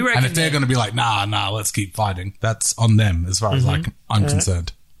away. Yeah, you reckon And if they're that- going to be like, nah, let's keep fighting, that's on them as far as I'm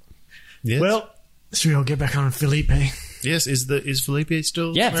concerned. Yes. Well, should we all get back on Felipe? yes. Is Felipe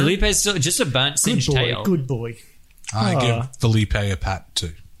still? Yeah, around? Felipe's still just a burnt Good singed boy. tail. Good boy. I give Felipe a pat,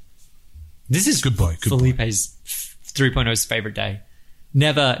 too. This is Good boy, good boy. Felipe's 3.0's favorite day.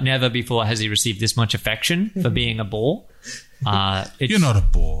 Never before has he received this much affection for being a boar. You're not a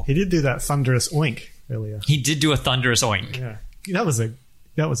bore. He did do that thunderous oink earlier. He did do a thunderous oink. Yeah, that was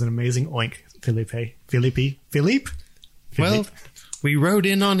an amazing oink, Philippe. Well, we rode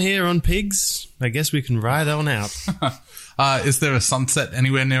in on here on pigs. I guess we can ride on out. Is there a sunset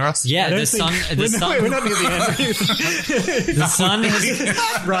anywhere near us? Yeah, I don't the sun. think- The we're not near the end. the sun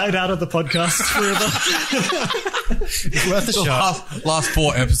has Right out of the podcast forever. Worth a The shot. last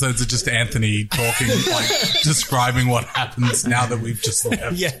 4 episodes are just Anthony talking, like describing what happens now that we've just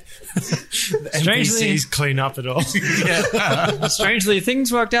left. Yeah. Strangely- NPCs clean up it all. strangely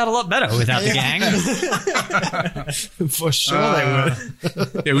things worked out a lot better without the gang. For sure they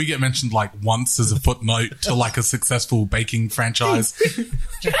would. Yeah, we get mentioned like once as a footnote to like a successful baking franchise. Do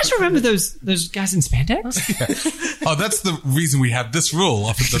you guys remember those guys in spandex? Oh, that's the reason we have this rule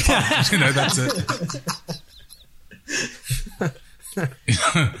off at the top. You know, that's it.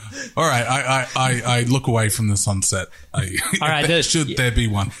 All right, I look away from the sunset. All right, should there be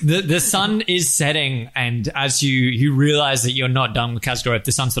one? The sun is setting, and as you realize that you're not done with Kastorov,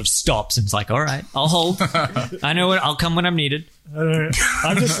 the sun sort of stops and it's like, all right, I'll hold. I know I'll come when I'm needed. I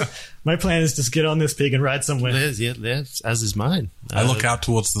don't know. My plan is just get on this pig and ride somewhere. Yes, as is mine. I look out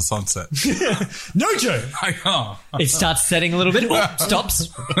towards the sunset. No, Joe. It starts setting a little bit. Oh, stops.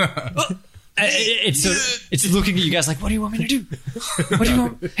 Oh. It's looking at you guys like, what do you want me to do? What do you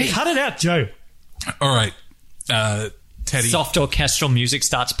want? Hey, Cut it out, Joe. All right, Teddy. soft orchestral music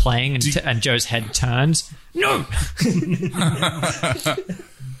starts playing, and Joe's head turns. No.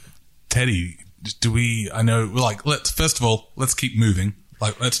 Teddy, do we? I know. Like, first of all, let's keep moving.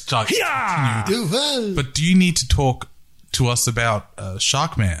 Like, let's try. But do you need to talk to us about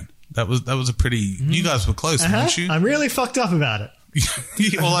Sharkman? That was a pretty. You guys were close, weren't you? I'm really fucked up about it.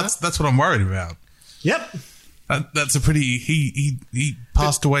 Well, that's what I'm worried about. Yep. That's a pretty. He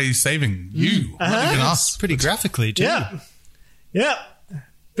passed away saving you, not even us. Pretty graphically, too. Yeah. Yep.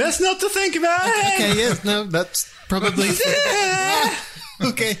 Best not to think about it. Okay, yes, no, that's probably...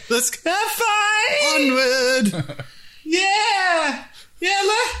 Okay, let's Have fun. onward. Yeah.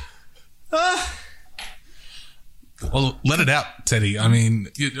 Well, let it out, Teddy. I mean,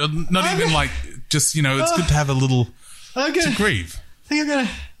 not even like just it's good to have a little I'm to gonna. grieve.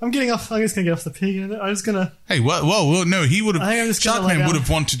 I'm getting off. I'm just gonna get off the pig. I'm just gonna. Hey, whoa, no, he would have. I think I'm just gonna lie Sharkman down. would have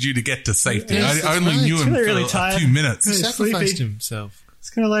wanted you to get to safety. Yes, I only that's knew right. him He's for really a tired. few minutes. Really Sacrificed sleepy. himself.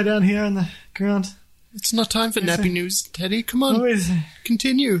 Just gonna lie down here on the ground. It's not time for nappy news, Teddy. Come on, Always.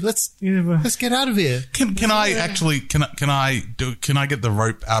 continue. Let's get out of here. Can I actually can I get the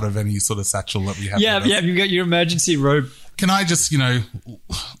rope out of any sort of satchel that we have? Yeah, with us? yeah. You got your emergency rope. Can I just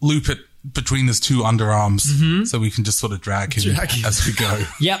loop it between his two underarms so we can just sort of drag him as we go?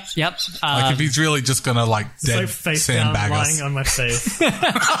 Yep. Like if he's really just gonna dead face down, sandbag lying us. on my face.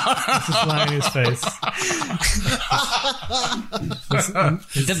 Just lying on his face.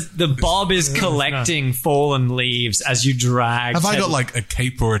 The bob is collecting fallen leaves as you drag. Have I Teddy. got like a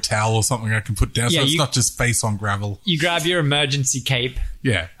cape or a towel or something I can put down Yeah, so it's you- not just face on gravel? You grab your emergency cape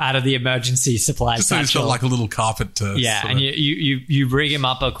Yeah. out of the emergency supply Just so he's got satchel. like a little carpet to Yeah, sort and of- you bring him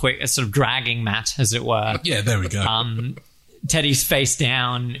up a sort of dragging mat, as it were. Yeah, there we go. Teddy's face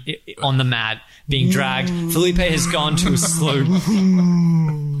down on the mat, being dragged. Felipe has gone to a slow.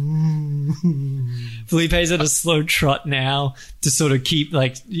 Felipe's at a slow trot now to sort of keep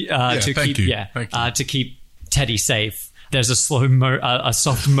thank you. Thank you. to keep Teddy safe. There's a slow, a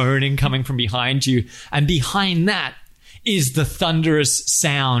soft moaning coming from behind you, and behind that is the thunderous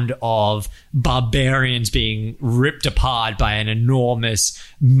sound of barbarians being ripped apart by an enormous,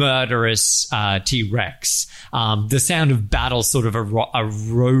 murderous T-Rex. The sound of battle sort of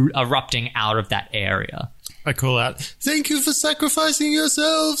erupting out of that area. I call out, "Thank you for sacrificing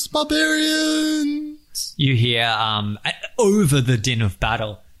yourselves, barbarians!" You hear over the din of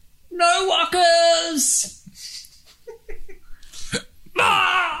battle, "No walkers!"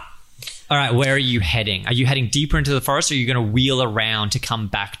 All right, where are you heading? Are you heading deeper into the forest, or are you going to wheel around to come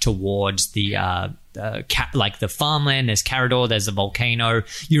back towards the like the farmland? There's Carador, there's a volcano.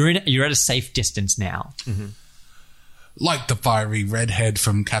 You're at a safe distance now. Mm-hmm. Like the fiery redhead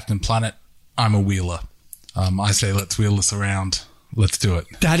from Captain Planet, I'm a wheeler. I say let's wheel this around. Let's do it.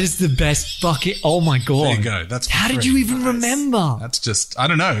 That is the best bucket. Oh my god! There you go. That's how did you even remember? That's just, I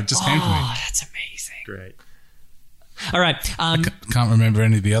don't know. It just came to me. Oh, that's amazing. Great. All right. Can't remember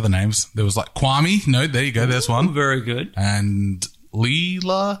any of the other names. There was like Kwame. No, there you go. There's one. Very good. And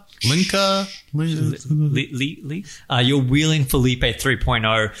Linka. You're wheeling Felipe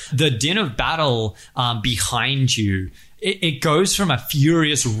 3.0. The din of battle behind you, it goes from a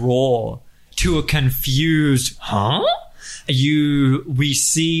furious roar to a confused, huh?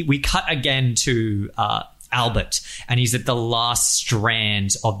 We cut again to Albert, and he's at the last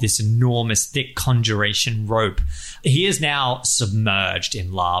strand of this enormous thick conjuration rope. He is now submerged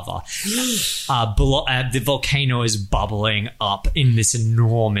in lava. The volcano is bubbling up in this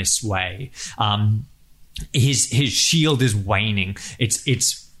enormous way. His shield is waning.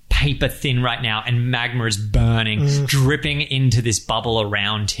 It's paper thin right now, and magma is burning, dripping into this bubble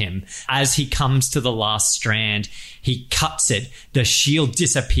around him. As he comes to the last strand, he cuts it, the shield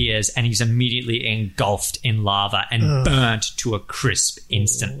disappears, and he's immediately engulfed in lava and burnt to a crisp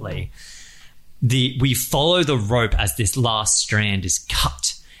instantly. We follow the rope as this last strand is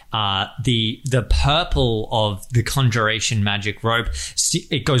cut. The purple of the conjuration magic rope,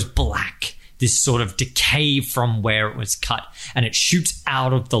 it goes black. This sort of decay from where it was cut, and it shoots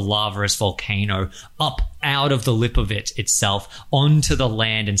out of the lavas volcano, up out of the lip of it itself, onto the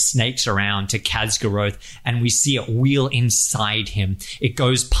land, and snakes around to Khazgaroth, and we see it wheel inside him. It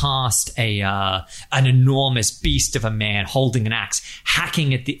goes past an enormous beast of a man holding an axe,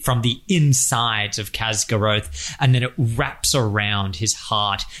 hacking at from the insides of Khazgaroth, and then it wraps around his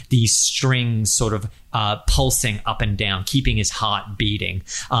heart, these strings sort of pulsing up and down, keeping his heart beating.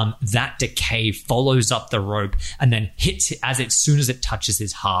 That decay follows up the rope and then hits as soon as it touches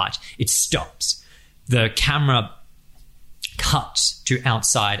his heart, it stops. The camera cuts to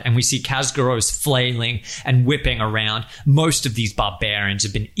outside, and we see Khazgaroth flailing and whipping around. Most of these barbarians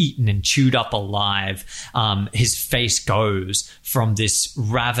have been eaten and chewed up alive. His face goes from this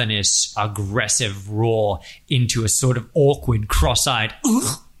ravenous, aggressive roar into a sort of awkward, cross-eyed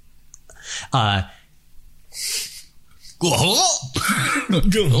I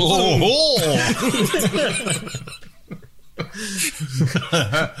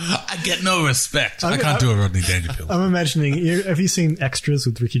get no respect. I can't do a Rodney Dangerfield. I'm imagining. Have you seen Extras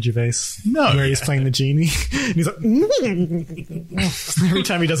with Ricky Gervais? No. Where he's playing the genie, and he's like every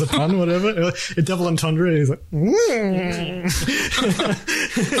time he does a pun, whatever, a double entendre. He's like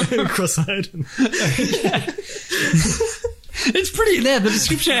cross-eyed. It's pretty there. The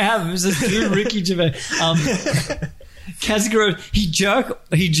description I have is just Ricky Gervais. Khazgaroth, he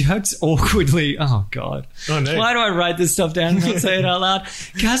jerks awkwardly. Oh God! Oh, no. Why do I write this stuff down and not say it out loud?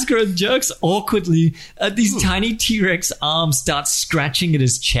 Khazgaroth jerks awkwardly. These tiny T-Rex arms start scratching at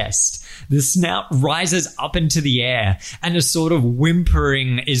his chest. The snout rises up into the air, and a sort of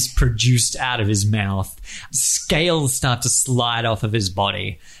whimpering is produced out of his mouth. Scales start to slide off of his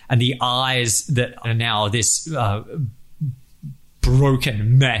body, and the eyes that are now this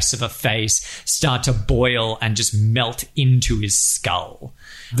broken mess of a face start to boil and just melt into his skull.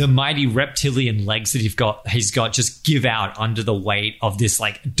 The mighty reptilian legs that he's got just give out under the weight of this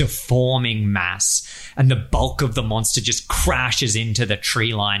like deforming mass, and the bulk of the monster just crashes into the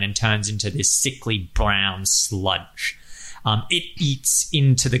tree line and turns into this sickly brown sludge. It eats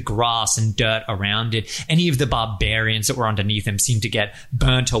into the grass and dirt around it. Any of the barbarians that were underneath him seem to get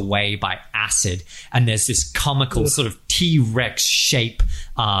burnt away by acid. And there's this comical sort of T-Rex shape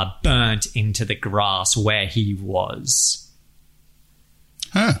burnt into the grass where he was.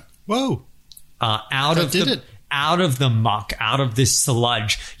 Huh. Whoa. Out of the muck, out of this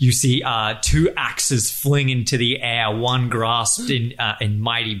sludge, you see two axes fling into the air, one grasped in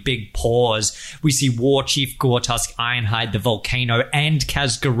mighty big paws. We see War Chief Gortusk, Ironhide, the Volcano, and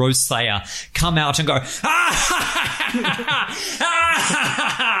Khazgaroth Slayer come out and go,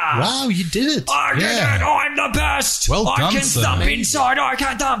 Wow, you did it. I did it! I'm the best! Well done, I can sir. thump inside, I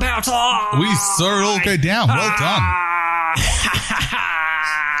can thump outside! We saw it all go down. Well done.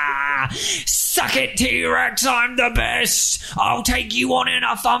 Suck it, T-Rex, I'm the best. I'll take you on in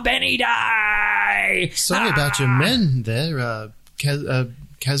a thump any day. Sorry about your men there,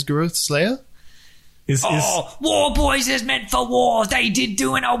 Khazgaroth Slayer. War Boys is meant for war. They did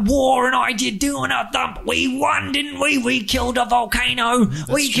doing a war and I did doing a thump. We won, didn't we? We killed a volcano.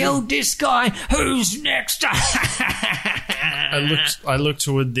 Killed this guy. Who's next? I looked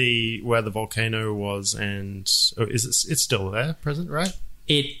toward where the volcano was, and it's still there, present, right?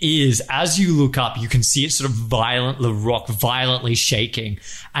 It is. As you look up, you can see it sort of violently shaking.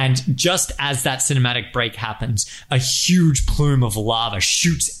 And just as that cinematic break happens, a huge plume of lava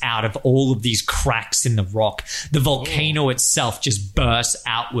shoots out of all of these cracks in the rock. The volcano itself just bursts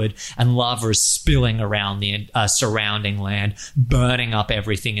outward, and lava is spilling around the surrounding land, burning up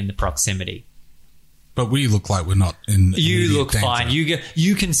everything in the proximity. But we look like we're not in. You look danger. fine.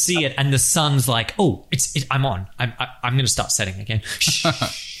 You can see it, and the sun's like, oh, I'm on. I'm going to start setting again.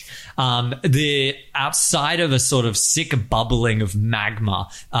 The outside of a sort of sick bubbling of magma,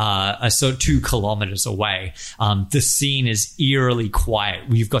 so 2 kilometers away, the scene is eerily quiet.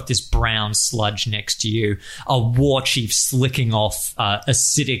 You've got this brown sludge next to you, a war chief slicking off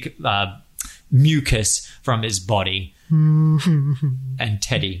acidic mucus from his body, and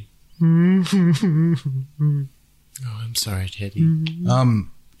Teddy. Oh, I'm sorry, Teddy.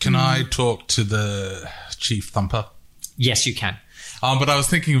 Can I talk to the Chief Thumper? Yes, you can. But I was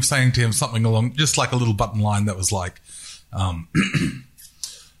thinking of saying to him something along, just like a little button line that was like,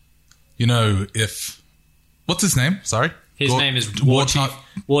 what's his name? Sorry? His name is War Chief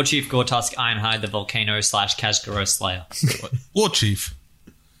Gortusk Ironhide, the Volcano / Kazgaro Slayer. War Chief.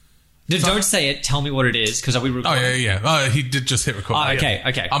 Don't say it. Tell me what it is, because are we recording? Oh, yeah. He did just hit record. Oh,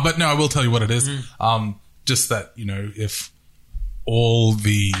 okay. But no, I will tell you what it is. Just that, if all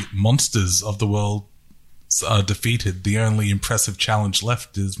the monsters of the world are defeated, the only impressive challenge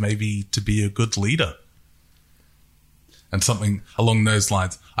left is maybe to be a good leader. And something along those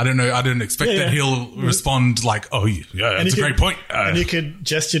lines. I don't know. I didn't expect that he'll respond like, "Oh, yeah, that's a great point." And you could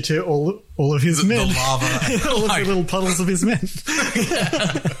gesture to all of his men, the lava, all of the little puddles of his men.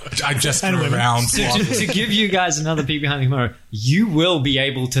 I gesture around. To give you guys another peek behind the camera, you will be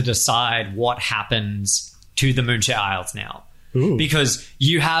able to decide what happens to the Moonshare Isles now. Ooh. Because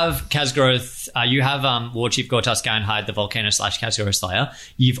you have Kazgroth, you have War Chief Gortusk Ironhide, the Volcano / Kazgaro Slayer.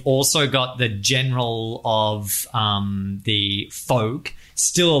 You've also got the general of the folk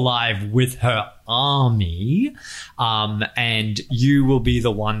still alive with her army, and you will be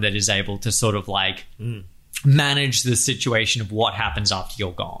the one that is able to sort of like manage the situation of what happens after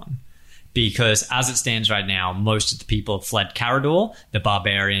you're gone. Because as it stands right now, most of the people have fled Carador, the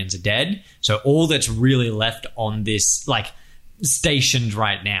barbarians are dead, so all that's really left on this, like, stationed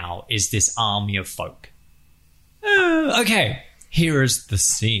right now is this army of folk. Okay, here is the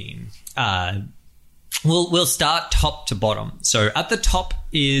scene. We'll start top to bottom. So at the top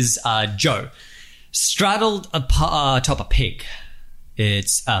is Joe, straddled atop a pig.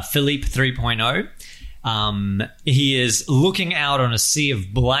 It's Philippe 3.0. He is looking out on a sea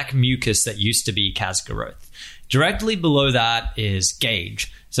of black mucus that used to be Kazgaroth. Directly below that is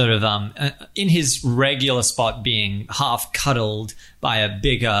Gage, sort of in his regular spot, being half cuddled by a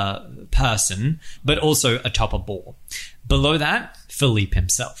bigger person, but also atop a boar. Below that, Philippe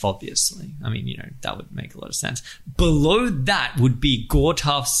himself, obviously. I mean, that would make a lot of sense. Below that would be War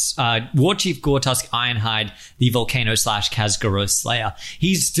Chief Gortusk Ironhide, the Volcano / Kazgaro Slayer.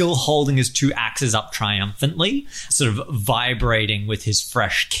 He's still holding his 2 axes up triumphantly, sort of vibrating with his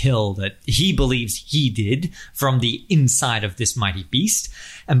fresh kill that he believes he did from the inside of this mighty beast.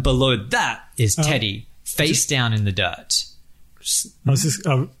 And below that is Teddy, face down in the dirt. I was just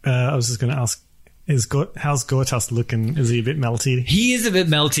going to ask, how's Gortusk looking? Is he a bit melty? He is a bit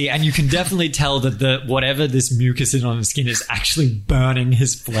melty, and you can definitely tell that whatever this mucus is on his skin is actually burning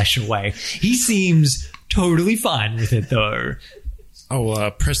his flesh away. He seems totally fine with it, though. I'll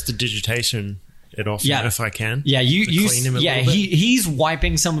press the digitation it off if I can. Yeah, clean him a little bit. He's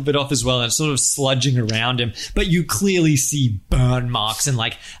wiping some of it off as well, and it's sort of sludging around him. But you clearly see burn marks and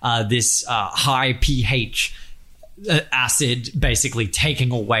this high pH acid basically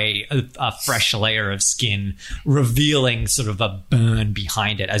taking away a fresh layer of skin, revealing sort of a burn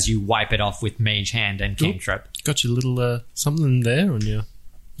behind it as you wipe it off with Mage Hand and Cantrip. Got your little something there on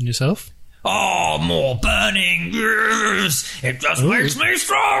yourself. Oh, more burning! Yes! It just makes me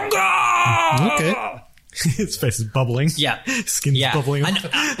stronger! Okay. His face is bubbling. Yeah, Skin's bubbling and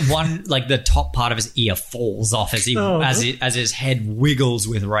off. the top part of his ear falls off as as his head wiggles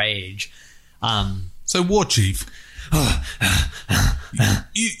with rage. So, War Chief,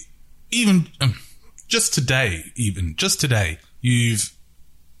 just today, you've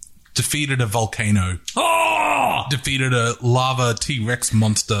defeated a volcano, defeated a lava T-Rex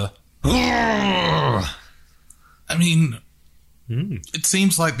monster. I mean, It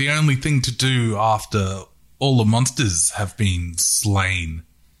seems like the only thing to do after all the monsters have been slain.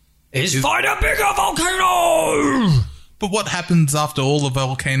 Is fight a bigger volcano! But what happens after all the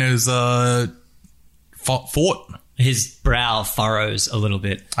volcanoes are fought? His brow furrows a little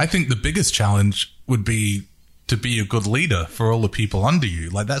bit. I think the biggest challenge would be to be a good leader for all the people under you.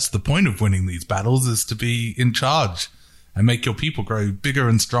 Like, that's the point of winning these battles, is to be in charge and make your people grow bigger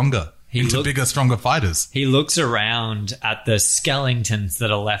and stronger into bigger, stronger fighters. He looks around at the skeletons that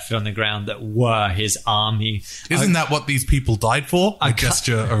are left on the ground that were his army. Isn't that what these people died for? I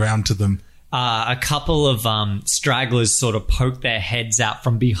gesture around to them. A couple of stragglers sort of poke their heads out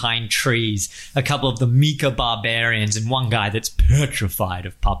from behind trees. A couple of the Mika barbarians and one guy that's petrified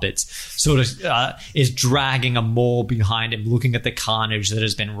of puppets sort of is dragging a maul behind him, looking at the carnage that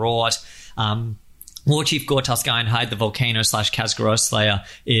has been wrought. War Chief Gortusk Ironhide, the volcano / Khaz'goroth Slayer,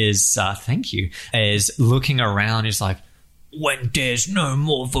 is looking around. He's like, when there's no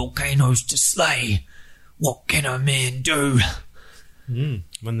more volcanoes to slay, what can a man do?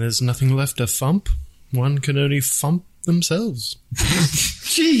 When there's nothing left to thump, one can only thump themselves.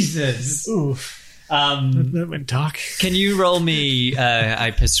 Jesus. That went dark. Can you roll me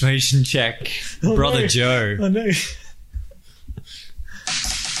a persuasion check, Brother no. Joe? Oh, no.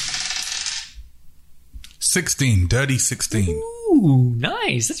 16, dirty 16. Ooh,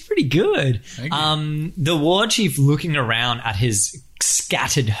 nice. That's pretty good. Thank you. The war chief looking around at his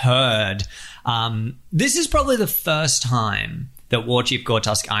scattered herd. This is probably the first time that War Chief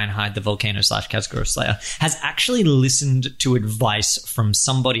Gortusk Ironhide, the volcano / Khaz'goroth Slayer, has actually listened to advice from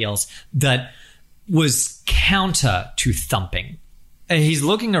somebody else that was counter to thumping. He's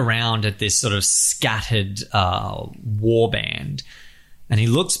looking around at this sort of scattered war band, and he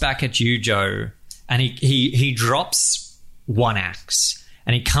looks back at you, Joe, and he drops one axe,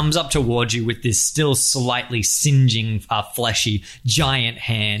 and he comes up towards you with this still slightly singeing, fleshy, giant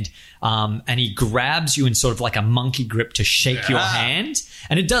hand, and he grabs you in sort of like a monkey grip to shake your hand,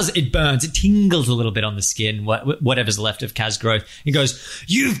 and it burns, it tingles a little bit on the skin, whatever's left of Khaz'goroth. He goes,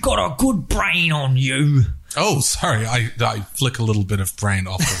 "You've got a good brain on you." Oh, sorry. I flick a little bit of brain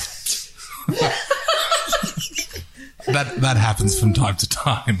off of... That happens from time to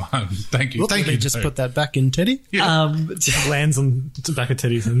time. Thank you. Thank you. Just put that back in, Teddy. Yeah. Lands on the back of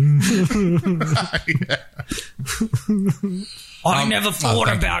Teddy's. I never thought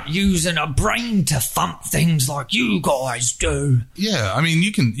thank about using a brain to thump things like you guys do. Yeah, I mean,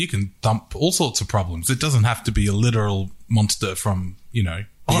 you can thump all sorts of problems. It doesn't have to be a literal monster from, beyond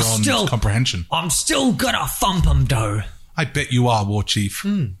comprehension. I'm still gonna thump them, though. I bet you are, War Chief.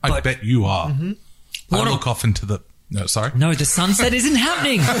 I bet you are. Mm-hmm. I look off into the... No, sorry. No, the sunset isn't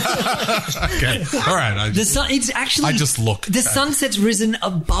happening. Okay. All right. I just look. The sunset's risen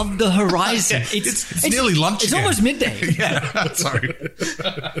above the horizon. It's nearly lunch It's again. almost midday. Yeah, sorry.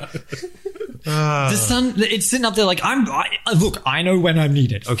 The sun, it's sitting up there like, look, I know when I'm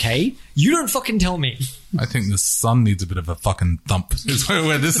needed, okay? You don't fucking tell me. I think the sun needs a bit of a fucking thump. Is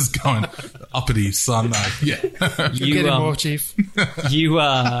where this is going. Uppity sun. Yeah. You, Get him, War Chief.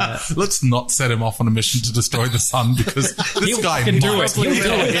 Let's not set him off on a mission to destroy the sun, because this guy fucking do might. it. He'll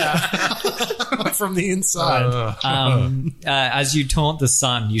do it. Yeah. From the inside. As you taunt the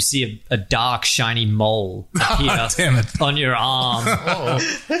sun, you see a dark, shiny mole appear Damn it. on your arm.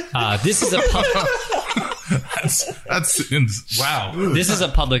 This is a wow. This is a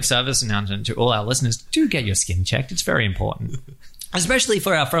public service announcement to all our listeners. Do get your skin checked. It's very important. Especially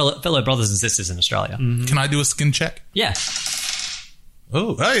for our fellow brothers and sisters in Australia. Can I do a skin check? Yeah.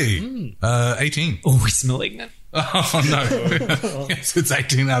 Oh, hey. 18. Oh, it's malignant. Oh, no. Yes, it's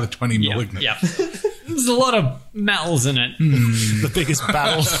 18 out of 20 malignant. Yeah. There's a lot of metals in it. The biggest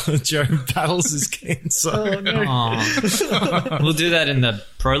battle Joe battles is cancer. Oh, no. We'll do that in the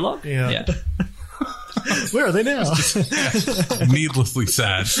prologue. Yeah. Where are they now? Needlessly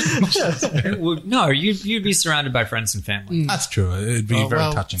sad. Well, no, you'd be surrounded by friends and family. That's true. It'd be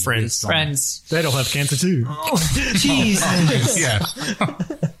very touching. Friends. Friends. They'd all have cancer too. Oh, Jesus. Yeah.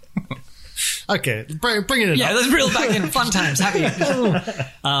 Okay, bring it Yeah, up. let's reel back in. Fun times. Happy. Yeah,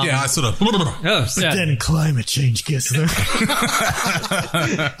 I sort of... Oh, yeah. Then climate change gets them.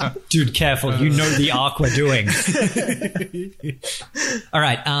 Dude, careful. You know the arc we're doing. All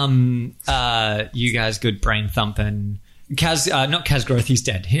right. You guys, good brain thumping. Not Khaz'goroth, he's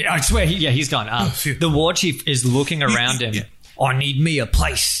dead. I swear, he's gone. The war chief is looking around him. Yeah. I need me a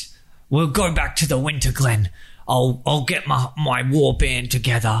place. We'll go back to the Winter Glen. I'll get my war band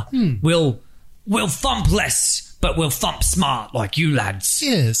together. We'll thump less, but we'll thump smart like you lads.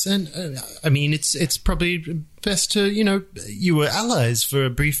 Yes, and I mean it's probably best to you were allies for a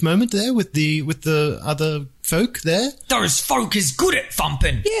brief moment there with the other folk there. Those folk is good at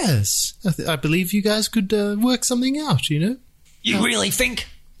thumping. Yes, I believe you guys could work something out, you know? You really think?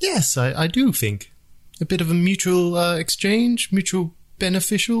 Yes, I do think. A bit of a mutual exchange, mutual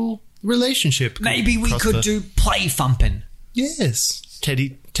beneficial relationship. Maybe we prosper. could do play thumping. Yes.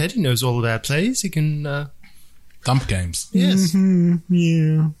 Teddy knows all about plays. He can... Thump games. yes.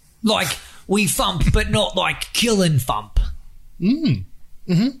 Yeah. Like, we thump, but not like killing thump.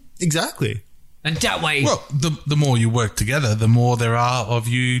 Exactly. And that way... Well, the more you work together, the more there are of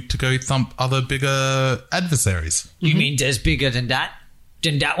you to go thump other bigger adversaries. You mean there's bigger than that?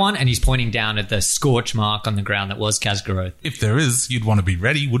 Than that one? And he's pointing down at the scorch mark on the ground that was Khaz'goroth. If there is, you'd want to be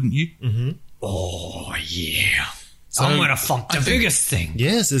ready, wouldn't you? Oh, yeah. So, I'm going to thump the biggest thing.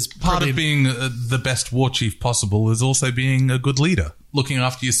 Yes, there's Part probably... of being the best war chief possible is also being a good leader. Looking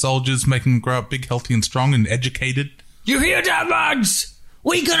after your soldiers, making them grow up big, healthy and strong and educated. You hear that, lads?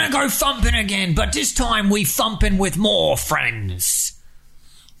 We gonna go thumping again, but this time we thumping with more friends.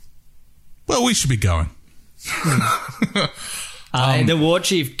 Well, we should be going. The war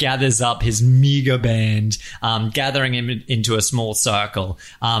chief gathers up his meager band, gathering him into a small circle,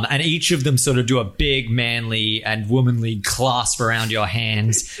 and each of them sort of do a big manly and womanly clasp around your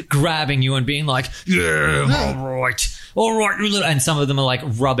hands, grabbing you and being like, yeah, all right, you little... And some of them are like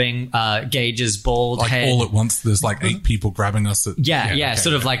rubbing Gage's bald Like head. all at once, there's like 8 people grabbing us. Yeah, okay.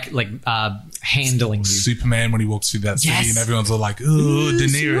 sort of like handling you. Superman when he walks through that city Yes. and everyone's all like, ooh,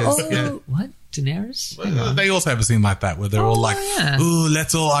 Daenerys. Oh, Yeah. what? Daenerys? They also have a scene like that where they're all like, yeah. ooh,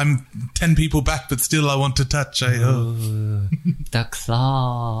 I'm 10 people back, but still I want to touch. The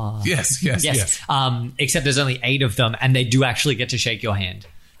claw. Yes. Except there's only 8 of them, and they do actually get to shake your hand.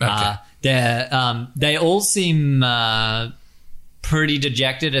 Okay. They all seem pretty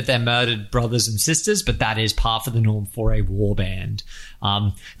dejected at their murdered brothers and sisters, but that is par for the norm for a war band.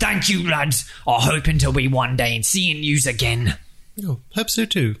 Thank you, lads. I'm hoping to be one day and seeing yous again. Oh, hope so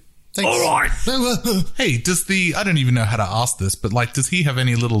too. Thanks. All right. Hey, I don't even know how to ask this, but like, does he have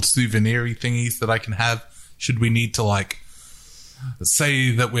any little souvenir-y thingies that I can have? Should we need to like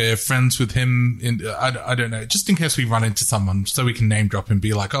say that we're friends with him? I don't know, just in case we run into someone, so we can name drop and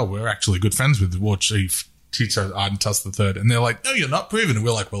be like, oh, we're actually good friends with the War Chief Teacher Ardentus III, and they're like, no, you're not proven, and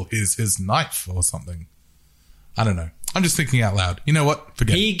we're like, well, here's his knife or something. I don't know. I'm just thinking out loud. You know what?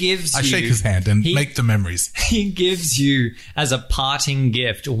 Forget it. I shake his hand and make the memories. He gives you, as a parting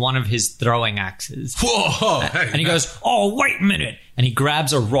gift, one of his throwing axes. Whoa! Hey, And he goes, oh, wait a minute. And he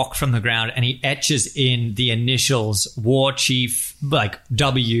grabs a rock from the ground and he etches in the initials War Chief, like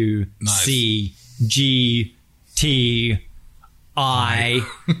W, Nice. C, G, T, I,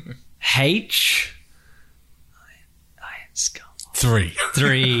 H. Iron Skull. 3.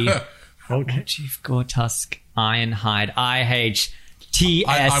 3. War Chief Gortusk, Ironhide, IH, TS.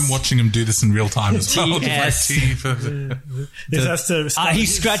 I'm watching him do this in real time as well. TS. He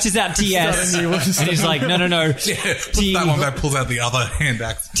scratches out TS and he's like, no. Puts that one back, pulls out the other hand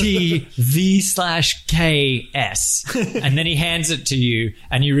axe. TV/KS. And then he hands it to you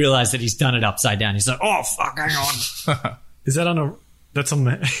and you realize that he's done it upside down. He's like, oh, fuck, hang on. Is that on a... That's on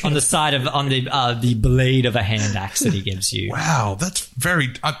the... On the side of, on the blade of a hand axe that he gives you. Wow, that's very...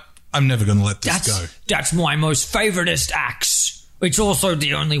 I'm never going to let this go. That's my most favoritist axe. It's also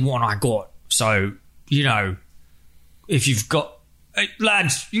the only one I got. So, you know, if you've got... Hey,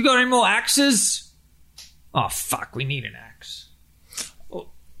 lads, you got any more axes? Oh, fuck, we need an axe. Oh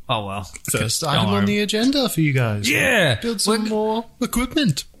well. First Don't item on worry. the agenda for you guys. Yeah. Build some more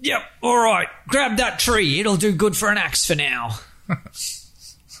equipment. Yep, all right. Grab that tree. It'll do good for an axe for now. How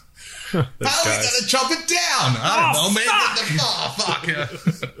are we going to chop it down? I don't know, man. Fuck.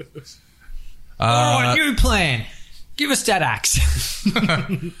 All right, new plan. Give us that axe.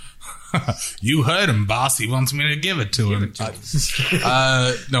 You heard him, boss. He wants me to give it to him.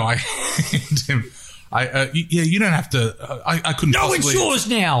 No, I hate him. You don't have to. I couldn't. No, possibly... it's yours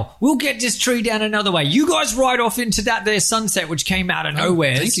now. We'll get this tree down another way. You guys ride off into that there sunset, which came out of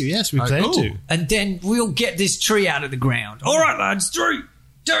nowhere. Thank you. Yes, we plan to. And then we'll get this tree out of the ground. All right, lads. 3,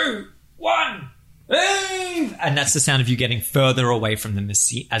 2, 1. And that's the sound of you getting further away from them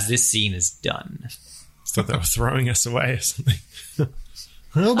as this scene is done. Thought they were throwing us away or something.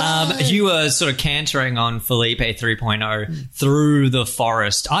 You were sort of cantering on Felipe 3.0 through the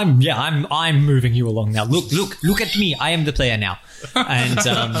forest. I'm moving you along now. Look at me. I am the player now. And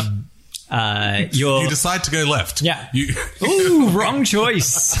You decide to go left. Yeah. Ooh, wrong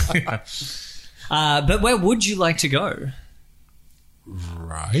choice. But where would you like to go?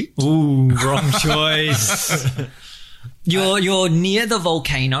 Right. Ooh, wrong choice. You're near the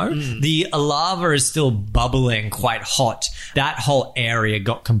volcano. The lava is still bubbling, quite hot. That whole area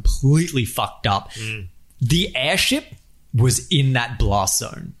got completely fucked up. The airship was in that blast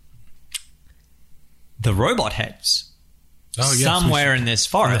zone. The robot heads. Oh, yes, somewhere in this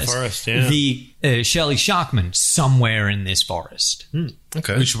forest. In the forest, yeah. The Shirley Sharkman, somewhere in this forest.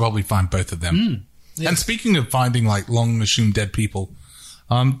 Okay. We should probably find both of them. And speaking of finding like long assumed dead people,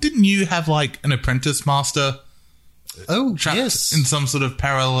 didn't you have like an apprentice master Oh, trapped yes. in some sort of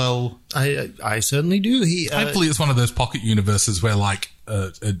parallel? I certainly do. Hopefully, it's one of those pocket universes where like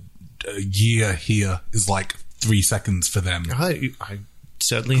a year here is like 3 seconds for them. I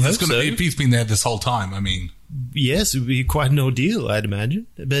certainly hope so. If he's been there this whole time, I mean, Yes, it would be quite an ordeal, I'd imagine.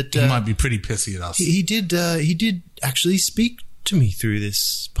 But he might be pretty pissy at us. he did actually speak to me through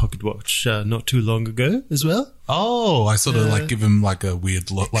this pocket watch not too long ago as well. Oh, I sort of like give him like a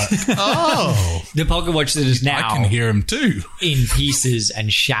weird look, like, oh, The pocket watch that is now I can hear him too. in pieces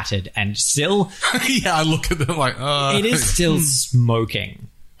and shattered, and still, Yeah, I look at it like, it is still smoking.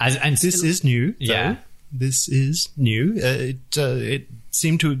 And This is new. though. Yeah. This is new. It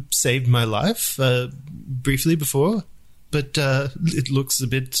seemed to have saved my life briefly before, but it looks a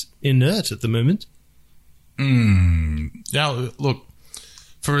bit inert at the moment. Yeah, look,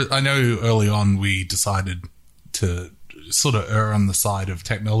 I know early on we decided to sort of err on the side of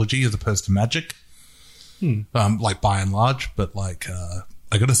technology as opposed to magic, like by and large. But like,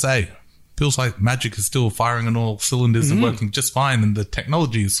 I gotta say, feels like magic is still firing on all cylinders and working just fine, and the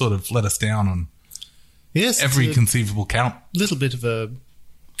technology has sort of let us down on Yes, every it's conceivable count. a little bit of a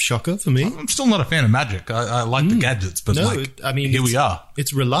shocker for me. I'm still not a fan of magic. I like the gadgets, but No, like, I mean, here we are.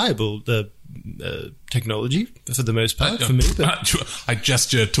 It's reliable, the technology for the most part for me. But I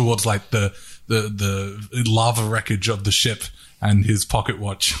gesture towards like the lava wreckage of the ship and his pocket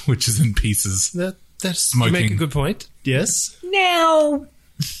watch, which is in pieces. that's you make a Smoking. good point. Yes. now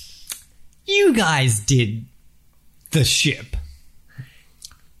you guys did the ship.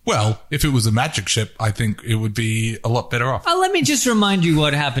 Well, if it was a magic ship, I think it would be a lot better off. Let me just remind you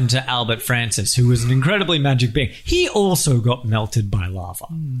what happened to Albert Francis, who was an incredibly magic being. He also got melted by lava.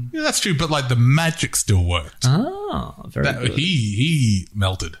 Yeah, that's true, but like the magic still worked. Oh, very That- good. he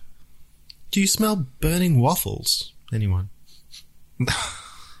melted. Do you smell burning waffles? Anyone?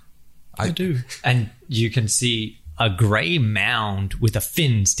 I do. And you can see a grey mound with a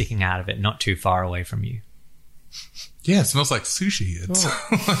fin sticking out of it not too far away from you. Yeah, it smells like sushi. It's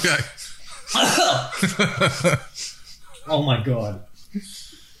okay. Oh my god.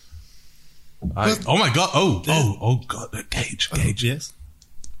 Oh my god! Oh god! Gage. Yes.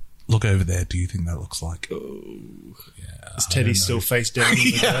 Look over there. Do you think that looks like? Is Teddy still face down?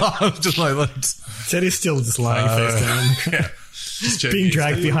 Yeah, I was just like, let's. Teddy's still just lying face down, Yeah, just checking. being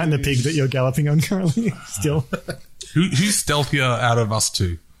dragged behind the pig that you're galloping on currently. Still, Who's stealthier out of us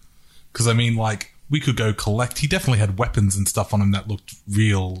two? Because I mean, like, we could go collect. He definitely had weapons and stuff on him that looked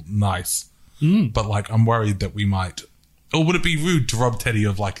real nice. But like, I'm worried that we might. Or would it be rude to rob Teddy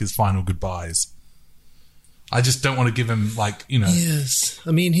of like his final goodbyes? I just don't want to give him like, you know. Yes.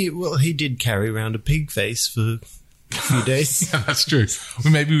 I mean, he did carry around a pig face for a few days. Yeah, that's true.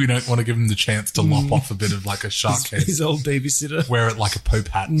 Maybe we don't want to give him the chance to lop off a bit of like a shark head. His old babysitter. Wear it like a Pope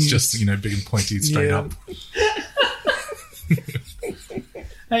hat, just, you know, big and pointy straight Yeah. up.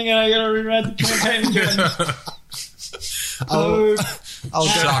 Hang on, I gotta rewrite the campaign again. I'll go.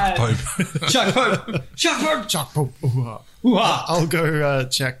 Shark Pope. Shark Pope! Shark Pope! Chuck Pope. Ooh-ah. I'll go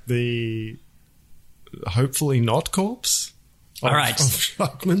check the hopefully not corpse. All right. Of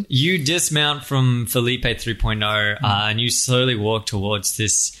Sharkman. You dismount from Felipe 3.0 and you slowly walk towards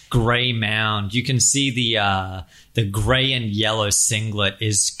this grey mound. You can see the grey and yellow singlet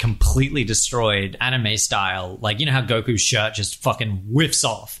is completely destroyed, anime style. Like, you know how Goku's shirt just fucking whiffs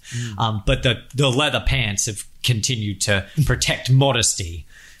off. But the leather pants have continued to protect modesty.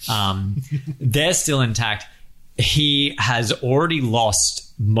 They're still intact. He has already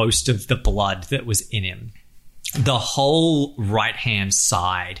lost most of the blood that was in him. The whole right-hand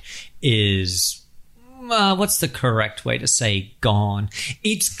side is, what's the correct way to say gone?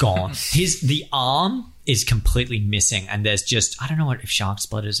 It's gone. The arm is completely missing, and there's just, I don't know if shark's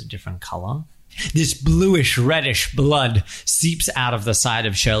blood is a different color. This bluish, reddish blood seeps out of the side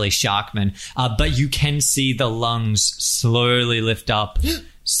of Shirley Sharkman, but you can see the lungs slowly lift up,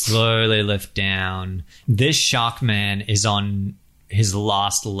 slowly lift down. This Sharkman is on his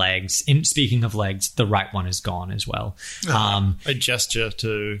last legs. Speaking of legs, the right one is gone as well. I gesture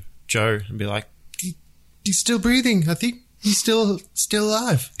to Joe and be like, he's still breathing. I think he's still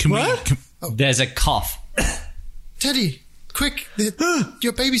alive. Can we? There's a cough. Teddy, quick,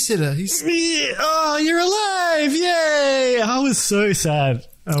 your babysitter. He's oh, you're alive! Yay! I was so sad.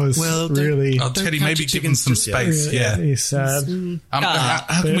 I was really. Oh, Teddy, count maybe your give him some chickens just yet. space. Yeah. He's sad.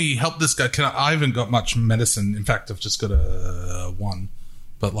 How can we help this guy? I haven't got much medicine. In fact, I've just got a one.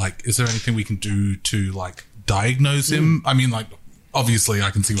 But like, is there anything we can do to like diagnose him? I mean, like, obviously, I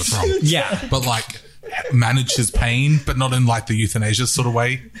can see what's wrong. Yeah. But like, manage his pain, but not in like the euthanasia sort of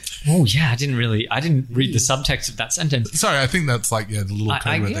way. Oh yeah, I didn't read the subtext of that sentence. Sorry, I think that's like the little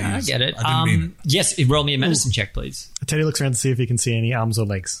code word they use. I get it. I didn't mean it. Yes, roll me a medicine check, please. Teddy looks around to see if he can see any arms or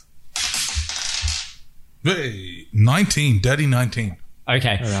legs. Hey, 19, dirty 19.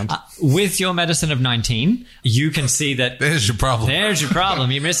 Okay. With your medicine of 19, you can see that There's your problem. there's your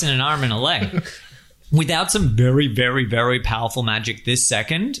problem. You're missing an arm and a leg. Without some very, very, very powerful magic this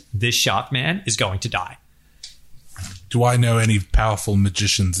second, this shark man is going to die. Do I know any powerful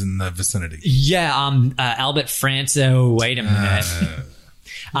magicians in the vicinity? Yeah, Albert Franco. Wait a minute.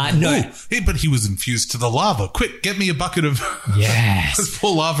 No. Oh, hey, but he was infused to the lava. Quick, get me a bucket of Yes. let's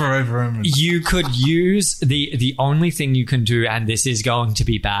pour lava over him. You could use the only thing you can do, and this is going to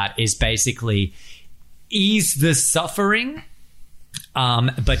be bad, is basically ease the suffering.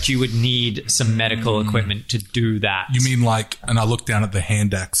 But you would need some medical equipment to do that. You mean like, and I look down at the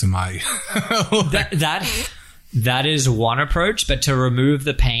hand axe in my... That is one approach, but to remove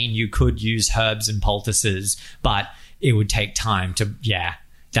the pain, you could use herbs and poultices, but it would take time to,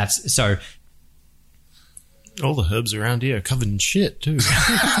 that's so. All the herbs around here are covered in shit, too.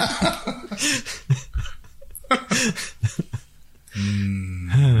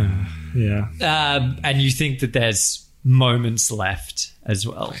 Yeah. And you think that there's moments left as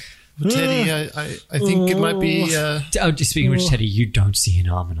well. Well, Teddy, I think it might be... Just speaking of which, Teddy, you don't see an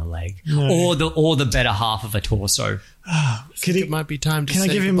arm and a leg, or the better half of a torso. it might be time to Can I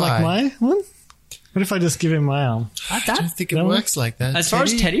say give him goodbye. like my one? What if I just give him my arm? I don't think it works like that. As far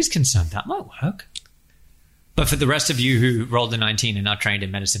as Teddy's concerned, that might work. But for the rest of you who rolled a 19 and are trained in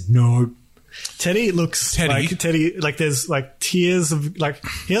medicine, no. Teddy looks like Teddy. Like there's like tears of like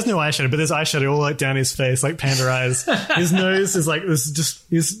he has no eyeshadow, but there's eyeshadow all like down his face, like panda eyes. His nose is like this. Just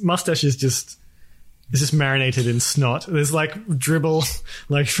his mustache is just marinated in snot. There's like dribble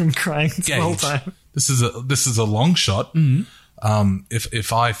like from crying the whole time. This is a long shot.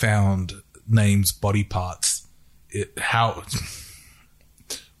 If I found names, body parts, how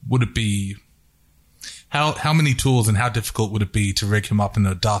would it be? How many tools and how difficult would it be to rig him up in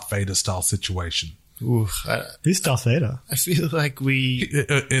a Darth Vader style situation? Ooh, Who's Darth Vader? I feel like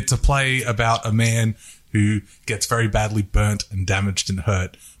It's a play about a man who gets very badly burnt and damaged and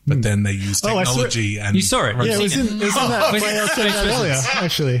hurt, but then they use technology and... You saw it. Yeah, it was in that play I was talking about earlier,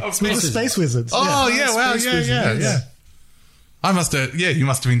 actually. With the Space Wizards. Oh, yeah, wow, Space yeah. Wizards. I must have... Yeah, you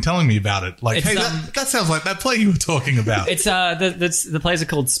must have been telling me about it. Like, It's, hey, that sounds like that play you were talking about. It's the plays are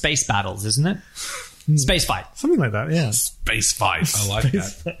called Space Battles, isn't it? Space Fight. Something like that, yeah. Space Fight. I like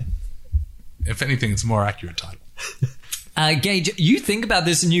that. If anything, it's a more accurate title. Gage, you think about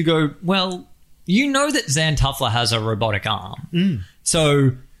this and you go, well, you know that Zan Tuffler has a robotic arm.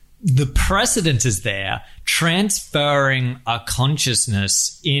 So the precedent is there. Transferring a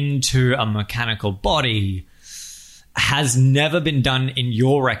consciousness into a mechanical body has never been done in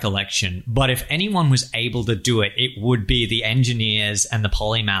your recollection. But if anyone was able to do it, it would be the engineers and the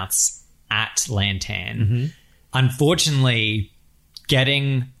polymaths at Lantern. Unfortunately,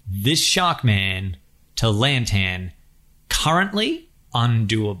 getting this shark man to Lantern currently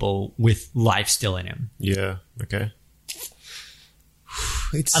undoable with life still in him. Yeah, okay.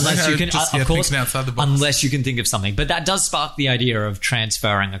 Unless you can, of course, thinking outside the box. unless you can think of something. But that does spark the idea of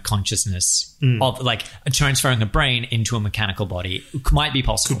transferring a consciousness of like transferring a brain into a mechanical body. It might be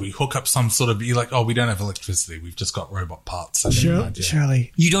possible. Could we hook up some sort of... Be like, oh, we don't have electricity. We've just got robot parts.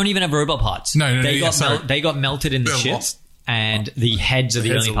 Surely. You don't even have robot parts. No, they got melted in the They're ship, lost. and the heads are the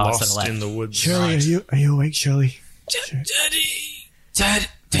Heads only are parts that lost are left. in the woods. Shirley, are you awake, Shirley?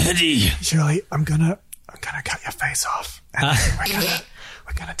 Daddy. Shirley, I'm gonna cut your face off. And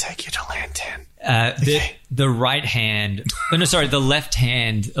we're gonna take you to Lantern. The right hand, the left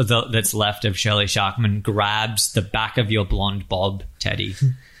hand that's left of Shirley Sharkman grabs the back of your blonde bob, Teddy,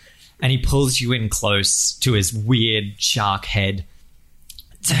 and he pulls you in close to his weird shark head.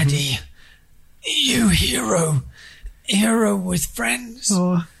 Daddy, you hero with friends.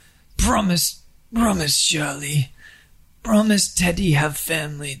 Oh, Promise, Shirley. Promise Teddy have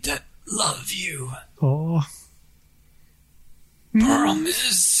family that love you. oh,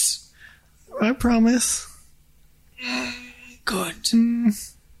 Promise. I promise. Good.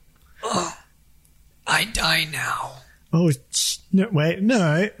 Oh, I die now. Oh, no, wait,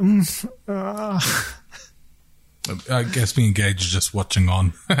 no. I guess me and Gage are just watching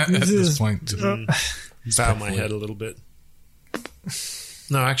on at this point. Bow my head a little bit.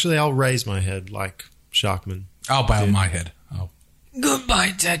 No, actually, I'll raise my head like Sharkman. I'll bow my head. Oh.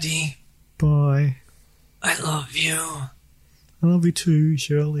 Goodbye, Teddy. Bye. I love you. I love you too,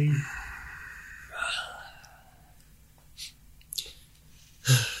 Shirley.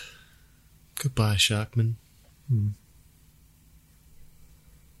 Goodbye, Sharkman.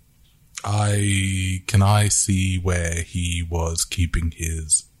 Can I see where he was keeping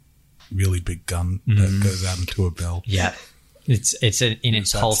his really big gun that goes out into a bell? Yeah. It's in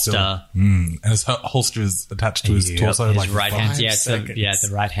its holster. And his holster is attached to his torso. His like right hand. Yeah, the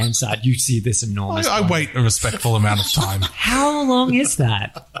right hand side. You see this enormous. I wait a respectful amount of time. How long is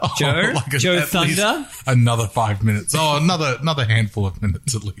that, Joe? Like Joe at least Thunder. Another 5 minutes. Oh, another handful of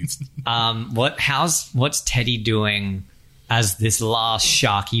minutes at least. What's Teddy doing as this last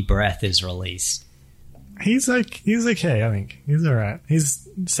sharky breath is released? He's okay, I think. He's alright. He's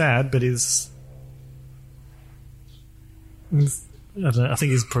sad, but I don't know, I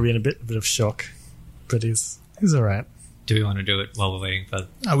think he's probably in a bit of shock. But he's alright. Do we want to do it while we're waiting for?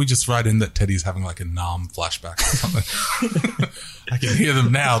 No, we just write in that Teddy's having like a Nam flashback or something. I can hear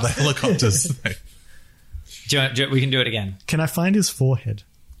them now, the helicopters. We can do it again. Can I find his forehead?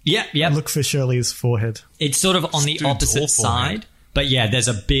 Yeah. Look for Shirley's forehead. It's sort of on the Dude's all opposite forehead. side, but yeah, there's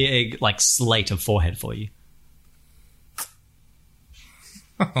a big like slate of forehead for you.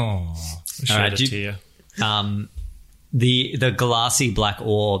 Oh. Alright, the glassy black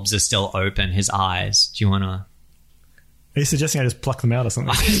orbs are still open. His eyes. Do you want to? Are you suggesting I just pluck them out or something?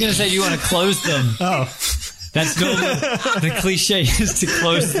 I was going to say, do you want to close them? Oh. That's normal. The cliche is to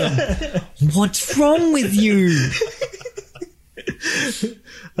close them. What's wrong with you?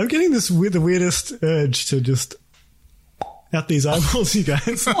 I'm getting the weirdest urge to just out these eyeballs, you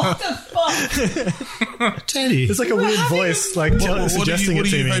guys. What the fuck? Teddy. It's like a weird voice, like suggesting what it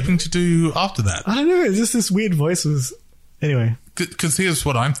are to you me. hoping to do after that? I don't know. It's just this weird voice was. Anyway, Because here's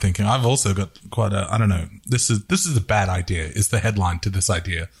what I'm thinking. I've also got quite a, I don't know, this is a bad idea, is the headline to this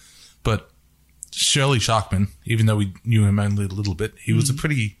idea. But Shirley Sharkman, even though we knew him only a little bit, he was a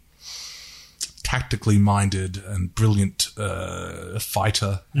pretty tactically minded and brilliant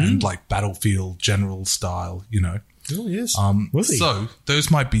fighter and like battlefield general style, you know. Oh, yes. Was he? So those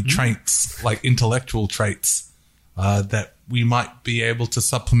might be traits, like intellectual traits, that we might be able to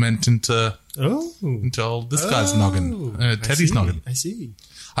supplement into this guy's noggin, Teddy's noggin. I see.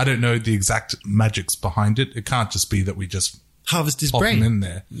 I don't know the exact magics behind it. It can't just be that we just Harvest his pop brain. him in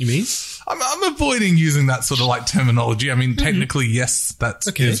there. You mean? I'm avoiding using that sort of like terminology. I mean, technically, yes, that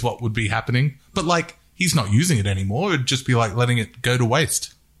Okay. is what would be happening. But like, he's not using it anymore. It'd just be like letting it go to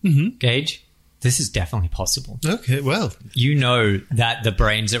waste. Gage, this is definitely possible. Okay, well. You know that the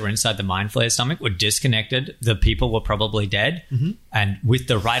brains that were inside the Mind Flayer stomach were disconnected. The people were probably dead. And with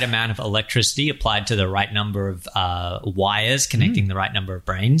the right amount of electricity applied to the right number of wires connecting the right number of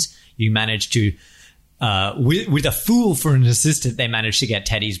brains, you managed to, with a fool for an assistant, they managed to get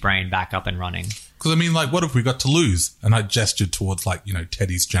Teddy's brain back up and running. Because I mean, like, what if we got to lose? And I gestured towards like, you know,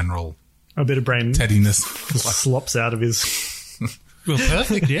 Teddy's general a bit of brain Teddiness. slops out of his. Well,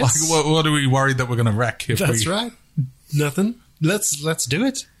 perfect, yes. Like, what are we worried that we're going to wreck? If That's we... right. Nothing. Let's do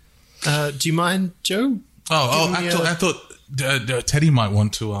it. Do you mind, Joe? Oh, Give me actually, I thought Teddy might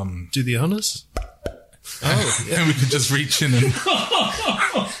want to Do the honors? Oh, yeah. and we could just reach in and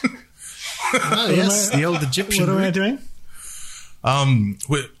Oh, yes, the old Egyptian. What am I route. doing?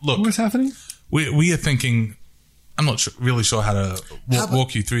 look, What's happening? we are thinking. I'm not really sure how to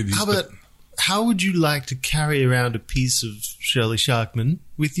walk you through these. How would you like to carry around a piece of Shirley Sharkman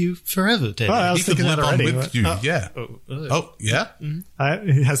with you forever, Teddy? Oh, I was he could thinking live that on already. with you. Yeah. Oh, yeah.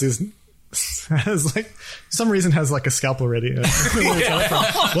 He has his. Has like for some reason has like a scalpel ready.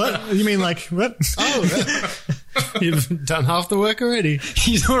 What you mean? Like what? Oh, you've done half the work already.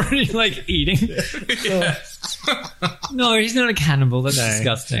 He's already like eating. No, he's not a cannibal. That's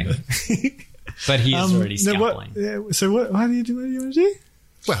disgusting. But he is already scalping. So what? What do you want to do?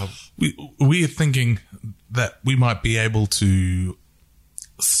 Well, We are thinking that we might be able to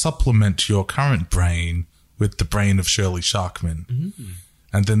supplement your current brain with the brain of Shirley Sharkman.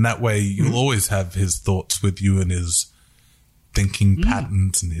 And then that way you'll always have his thoughts with you and his thinking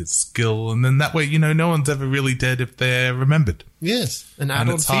patterns and his skill. And then that way, you know, no one's ever really dead if they're remembered. yes, an And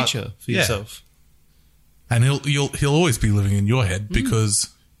add-on it's hard- feature for yeah. yourself. And he'll always be living in your head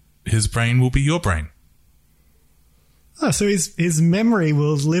because his brain will be your brain. Oh, so his memory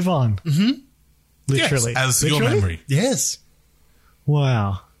will live on. Literally, Yes, as Literally? your memory. Yes.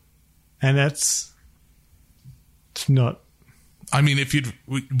 Wow, and that's not. I mean,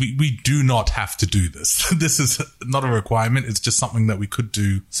 we do not have to do this. This is not a requirement. It's just something that we could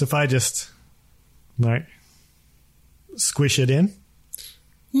do. So if I just like squish it in,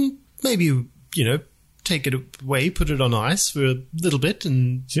 maybe, take it away, put it on ice for a little bit,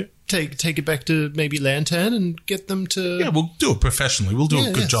 and Sure. take it back to maybe Lantern and get them to... Yeah, we'll do it professionally. We'll do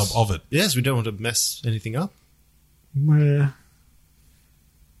a good Yes. job of it. Yes, we don't want to mess anything up.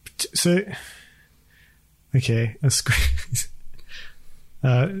 So, okay,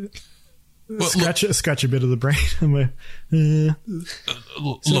 scratch a bit of the brain.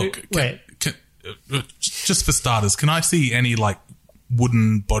 Look, just for starters, can I see any like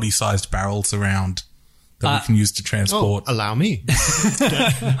wooden body-sized barrels around that we can use to transport? Oh, allow me.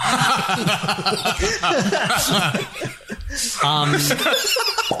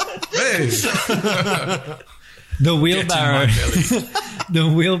 Hey! The wheelbarrow, Get in my belly. the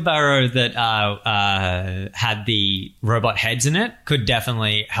wheelbarrow that had the robot heads in it could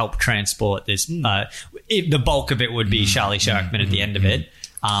definitely help transport this. The bulk of it would be Charlie Sharkman at the end of it.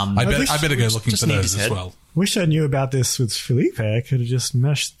 I better go looking just for need those his as head. well. Wish I knew about this with Felipe. I could have just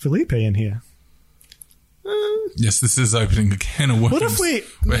mashed Felipe in here. Yes, this is opening a can of worms. What if we?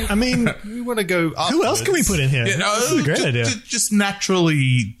 I mean, We want to go who else can we put in here? Yeah, This is a great idea. Just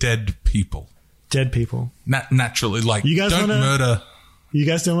naturally dead people. Dead people. Naturally, like, You guys don't wanna- murder. You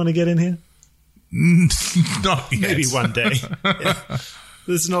guys don't want to get in here? Not yet. maybe one day.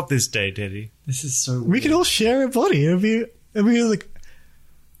 This is not this day, Teddy. This is so. We could all share a body. It'd be like.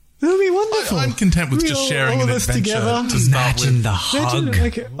 It would be wonderful. I'm content with We just all- sharing all an of us adventure together. to start Imagine with. the Imagine, hug.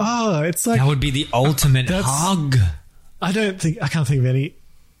 like, it's like That would be the ultimate That's- hug. I can't think of any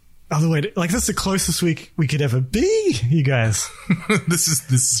other way to, like, that's the closest we could ever be, you guys. This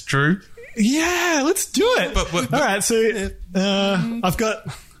is true. Yeah, let's do it. But- all right, so I've got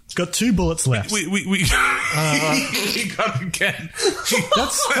 2 bullets left. We we got to get.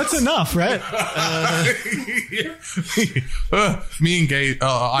 That's enough, right? Me and Gay,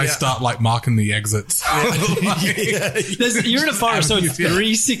 I start like marking the exits. You're in a forest, so it's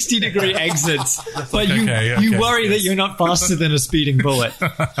 360-degree exits, but you Okay, worry that you're not faster than a speeding bullet.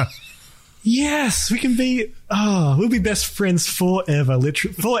 Yes, we can be. We'll be best friends forever,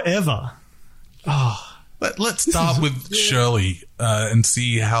 literally forever. Let's start with Shirley and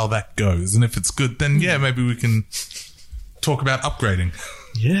see how that goes. And if it's good, then maybe we can talk about upgrading.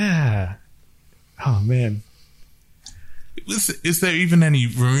 Yeah. Oh man. Is there even any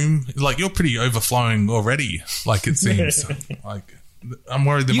room? Like, you're pretty overflowing already, like it seems. Like, I'm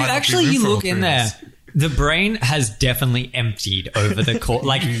worried there You might not actually, be room you for all look in three of there. us. The brain has definitely emptied over the course.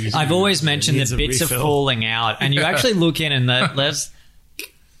 Like, I've always mentioned Needs that a bits refill. are falling out, and you actually look in and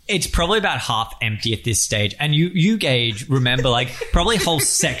it's probably about half empty at this stage. And you Gage, remember, like, probably whole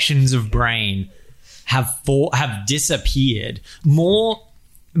sections of brain have disappeared.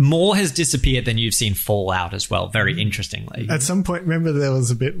 More has disappeared than you've seen fall out as well, very interestingly. At some point, remember there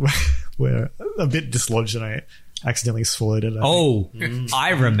was a bit where a bit dislodged and I accidentally swallowed it. I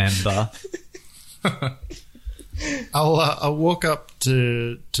remember. I'll walk up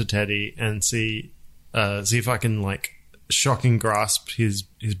to Teddy and see if I can like shock and grasp his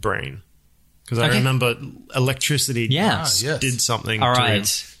brain, because I Okay. remember electricity Yes. did something. All to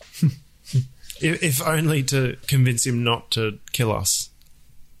right. him. If only to convince him not to kill us.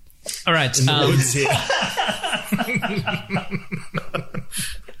 All right. In the woods here.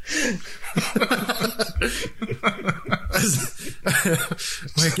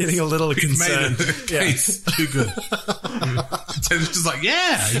 We're getting a little He's concerned. made the case too good. Teddy's just like,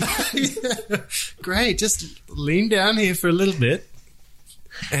 Great, just lean down here for a little bit.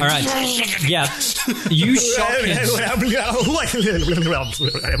 All right. Yeah. You shock him.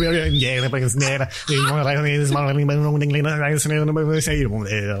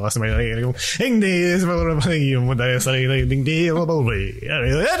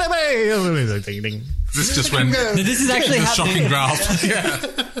 this just went This is actually the shocking happening. graph.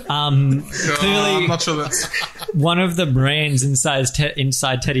 Clearly, I'm not sure that's. one of the brains inside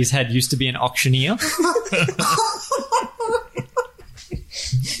Teddy's head used to be an auctioneer.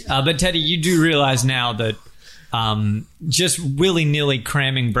 But Teddy, you do realize now that just willy-nilly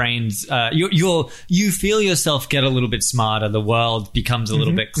cramming brains, you feel yourself get a little bit smarter. The world becomes a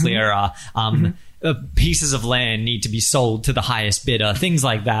little bit clearer. Pieces of land need to be sold to the highest bidder, things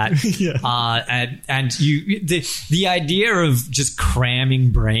like that. Yeah. And the idea of just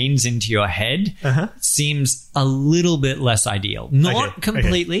cramming brains into your head seems a little bit less ideal. Not Okay,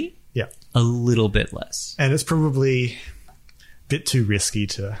 completely, Yeah. a little bit less. And it's probably a bit too risky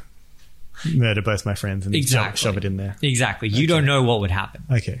to murder both my friends and Exactly. shove it in there. Exactly. You don't know what would happen.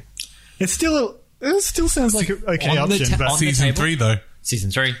 Okay. It still sounds like an okay On the option, ta- but on the Season table? 3, though.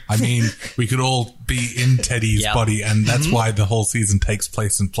 Season 3. I mean, we could all be in Teddy's Yep. body, and that's why the whole season takes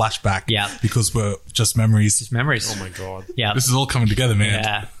place in flashback. Yeah. Because we're just memories. Memories. Oh my god. Yeah. This is all coming together, man.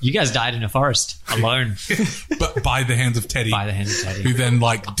 Yeah. You guys died in a forest alone But by the hands of Teddy. by the hands of Teddy. Who then,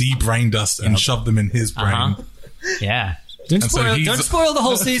 like, de-brained us and shoved them in his brain. Uh-huh. Yeah. Don't And so spoil, he's- don't spoil the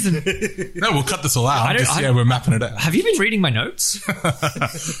whole season. No, we'll cut this all out. don't- We're mapping it out. Have you been reading my notes?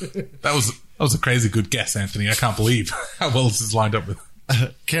 That was a crazy good guess, Anthony. I can't believe how well this is lined up with.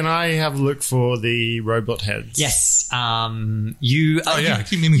 Can I have a look for the robot heads? Yes. You. Oh, yeah, I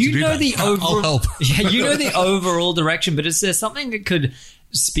keep meaning to you do know that. the I'll overall. help. Yeah, you know the overall direction, but is there something that could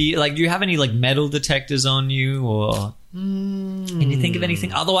speed? Like, do you have any like metal detectors on you, or can you think of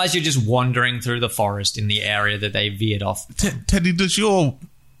anything? Otherwise, you're just wandering through the forest in the area that they veered off. Teddy, does your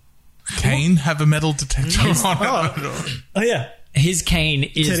cane have a metal detector on it? Oh yeah. His cane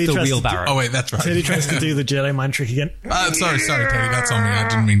is Teddy the tries to wheelbarrow. Oh, wait, that's right. Teddy tries to do the Jedi mind trick again. Sorry, Teddy. That's on me. I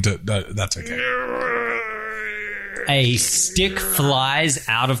didn't mean to. No, that's okay. A stick flies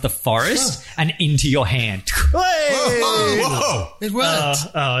out of the forest and into your hand. Whoa! It worked.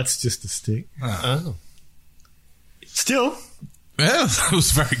 It's just a stick. Oh. Still, Yeah, that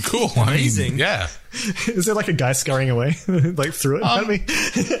was very cool. Amazing. Yeah. is there like a guy scurrying away, like through it at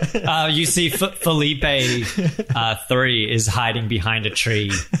me? You see Felipe 3 is hiding behind a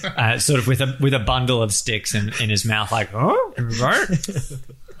tree, sort of with a bundle of sticks in his mouth, like, oh, right?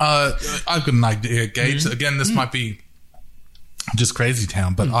 I've got an idea, Gage. Again, this might be just crazy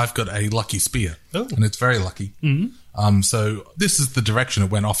town, but I've got a lucky spear, and it's very lucky. So this is the direction it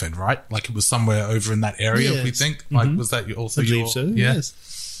went off in, right? Like it was somewhere over in that area. Yes. We think. Like, was that also I your? believe so, Yeah.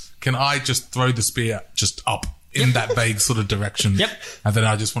 yes. Can I just throw the spear just up in that vague sort of direction? Yep. And then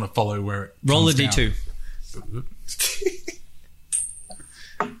I just want to follow where it Roll a comes d2. down.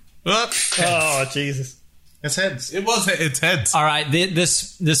 Oh Jesus! It's heads. It's heads. All right, the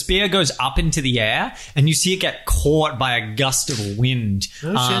spear goes up into the air, and you see it get caught by a gust of wind.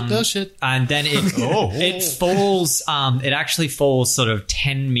 Oh shit. And then it falls. It actually falls sort of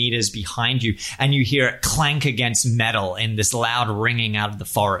 10 meters behind you, and you hear it clank against metal in this loud ringing out of the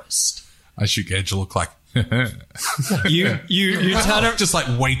forest. I shoot Gage to look like. You turn around. Just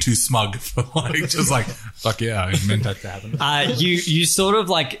like way too smug for like, just like, fuck yeah, I meant that to happen. You sort of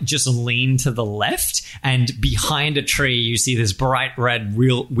like just lean to the left, and behind a tree you see this bright red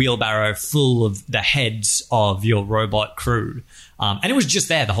wheelbarrow full of the heads of your robot crew. And it was just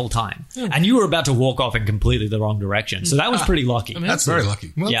there the whole time. And you were about to walk off in completely the wrong direction. So that was pretty lucky. That's very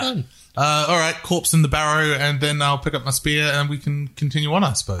lucky. Well Yeah. done. All right, corpse in the barrow, and then I'll pick up my spear and we can continue on,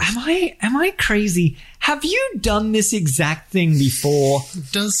 I suppose. Am I crazy? Have you done this exact thing before?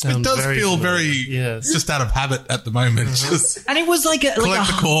 It does It sound does very feel familiar. very Yes. just out of habit at the moment. Just And it was like collect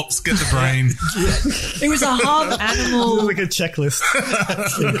the corpse, get the brain. it was a half animal, Like a checklist.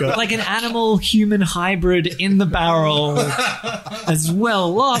 You've got- like an animal human hybrid in the barrel as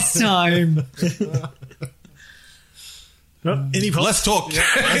well last time. Oh, any pulse? Let's talk.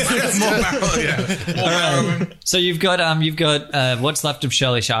 More barrel, yeah. More barrowing. So you've got what's left of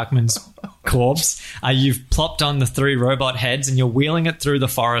Shirley Sharkman's corpse. You've plopped on the 3 robot heads, and you're wheeling it through the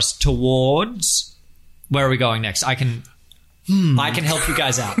forest towards. Where are we going next? I can help you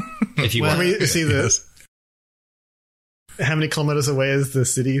guys out if you Can want. we see this? How many kilometers away is the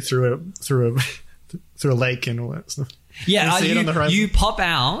city through a lake and all that stuff? Yeah, Can you see it on the horizon? you pop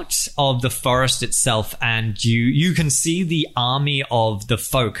out of the forest itself, and you can see the army of the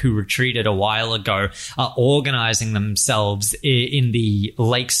folk who retreated a while ago are organizing themselves in the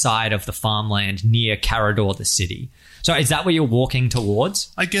lakeside of the farmland near Carador, the city. So is that where you're walking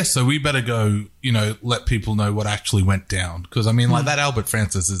towards? I guess so. We better go, let people know what actually went down. Because, I mean, like that Albert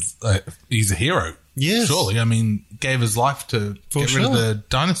Francis is, he's a hero. Yes. Surely. I mean, gave his life to get rid of sure. the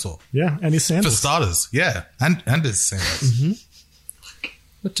dinosaur. Yeah, and his For sandals. starters, yeah. And his sandals.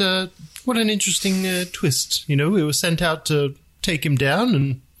 But what an interesting twist. We were sent out to take him down,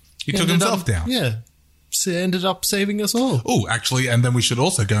 and He took ended himself up- down. Yeah. Ended up saving us all. Oh, actually, and then we should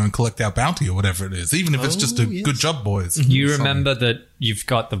also go and collect our bounty or whatever it is, even if it's just a yes. good job, boys. You remember that you've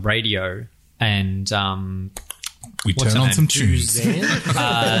got the radio, and We What's turn her on name? some tunes. Zan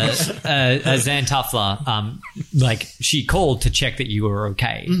Tuffler, she called to check that you were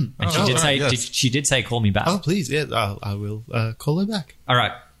okay, and she did say, right, yes. she did say, call me back. Oh, please. Yeah, I will call her back. All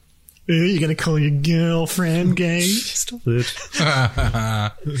right. You're going to call your girlfriend gay? Stop it.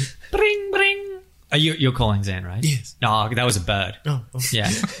 Bring, bring. You're calling Zan, right? Yes. No, that was a bird. Oh. Yeah.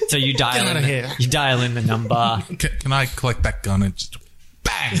 So you dial Get in. outta here. You dial in the number. Can I collect that gun and just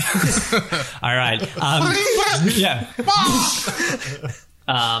bang? All right. Yeah.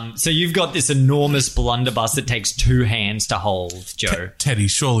 So you've got this enormous blunderbuss that takes 2 hands to hold, Joe. Teddy,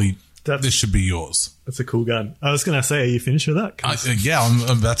 surely That's- this should be yours. That's a cool gun. I was going to say, are you finished with that?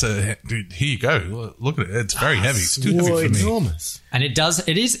 I'm about to. Dude, here you go. Look at it. It's very heavy. It's too heavy for me. Enormous. And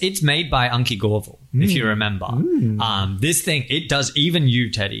it's made by Unky Gorval, if you remember. This thing, it does even you,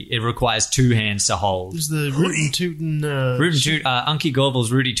 Teddy. It requires 2 hands to hold. There's the Rootin' Tootin'. Unky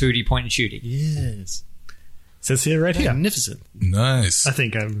Gorval's Rudy Tooty point and shooty. Yes. Says here, right here. Magnificent. Nice. I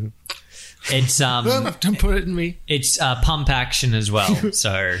think I'm. It's Don't put it in me. it's pump action as well.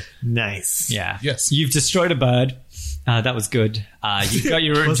 So Nice. yeah, Yes. You've destroyed a bird. That was good. You've got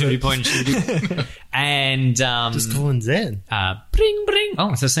your Rudy Tooty point and shooty, and Just calling Zen. bring bring.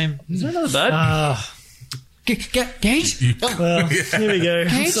 Oh, it's the same. Is there another bird? Gage? Well, here we go.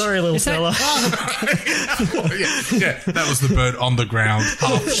 Gage? Sorry, little Is that- fella. yeah, that was the bird on the ground,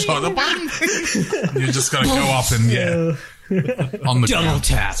 half shot. You're just going to go up and, on the Double ground.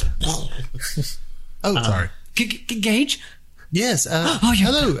 tap. Oh, Sorry. Gage? yes. you're-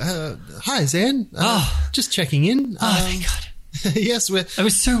 Hello. Hi, Zen. Just checking in. Oh, thank God. Yes, we're. I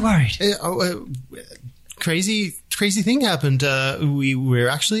was so worried. Crazy thing happened. We're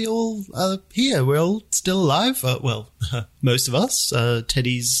actually all here. We're all still alive. Well, most of us.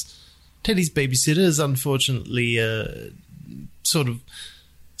 Teddy's babysitter unfortunately sort of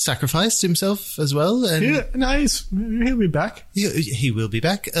sacrificed himself as well, and Yeah, nice. He'll be back. he will be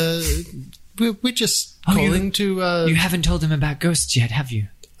back. We're just calling to. You haven't told him about ghosts yet, have you?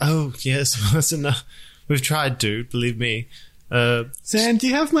 Oh yes, listen. We've tried to. Believe me. Zan, do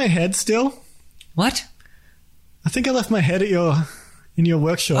you have my head still? What? I think I left my head in your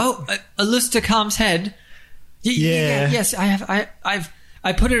workshop. Oh, Alusta Calm's head. Yeah. Yes, I have.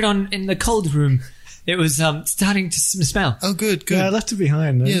 I put it on in the cold room. It was starting to smell. Oh, good. Yeah, I left it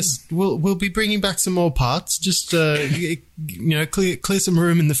behind. Yes, we'll be bringing back some more parts. Just clear some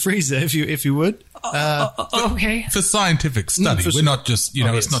room in the freezer if you would. Okay. For scientific study, for we're sure. not just,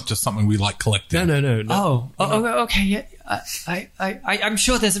 it's not just something we like collecting. No. Okay. Yeah. I'm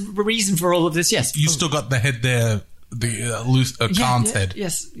sure there's a reason for all of this. Yes. You still got the head there, the Khan's head.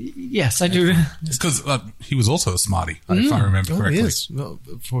 Yes, I do. It's because he was also a smarty, if I remember correctly. Oh, yes, well,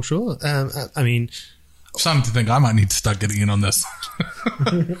 for sure. I mean, I'm starting to think I might need to start getting in on this.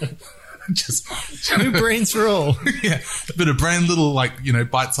 Just new brains for all. yeah, a bit of brain, little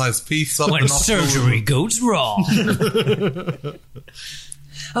bite-sized piece. Up When the nostril. surgery goes wrong.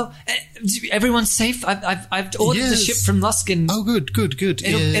 Everyone's safe. I've ordered the Yes. ship from Luskin. Oh, good.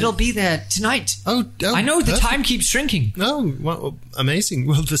 It'll be there tonight. Oh, I know the perfect. time keeps shrinking. Oh, well, amazing.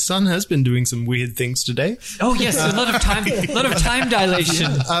 Well, the sun has been doing some weird things today. Oh yes, a lot of time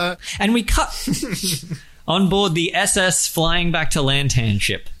dilation. And we cut on board the SS flying back to Lantan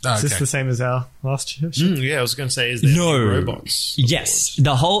ship. Oh, Is this okay. the same as our last ship? Yeah, I was going to say, is there No. any robots? Yes,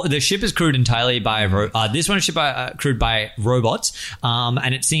 the ship is crewed entirely by this one is crewed by robots,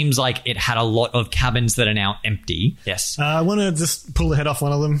 and it seems like it had a lot of cabins that are now empty. Yes. I want to just pull the head off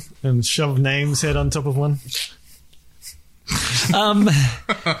one of them and shove Name's head on top of one.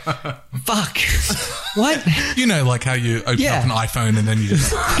 Fuck. What? You know, like how you open Yeah. up an iPhone and then you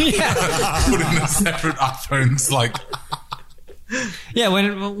just Yeah. put in a separate iPhone's Yeah,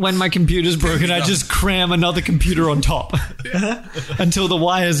 when my computer's broken, I just cram another computer on top until the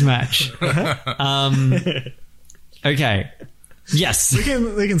wires match. Okay. Yes. We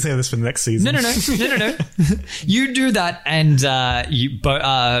can save this for the next season. No. You do that, and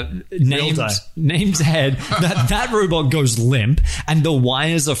Name's head. That robot goes limp, and the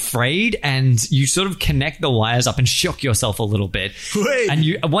wires are frayed, and you sort of connect the wires up and shock yourself a little bit. Wait. And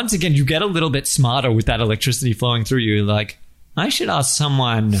you once again you get a little bit smarter with that electricity flowing through you. Like, I should ask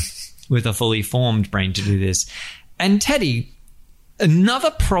someone with a fully formed brain to do this. And Teddy,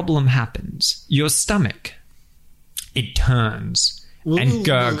 another problem happens. Your stomach. It turns and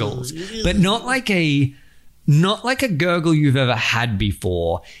gurgles, but not like a gurgle you've ever had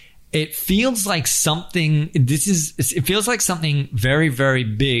before. It feels like something. It feels like something very, very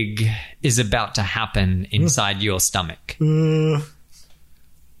big is about to happen inside your stomach. And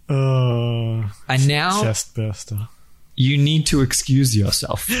And now chest burster. you need to excuse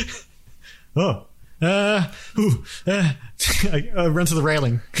yourself. Oh. I run to the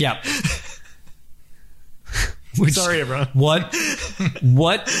railing. Yeah. Sorry, everyone.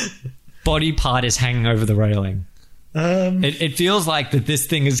 What body part is hanging over the railing? It feels like that this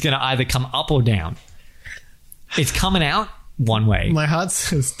thing is going to either come up or down. It's coming out one way. My heart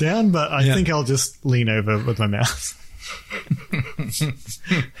says down, but I think I'll just lean over with my mouth.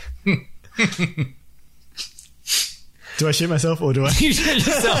 Do I shoot myself or do I? You did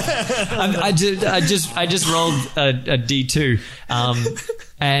yourself. I just rolled a D2.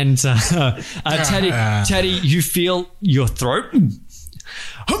 And Teddy, you feel your throat.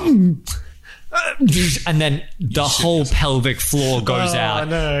 And then the whole pelvic floor goes out.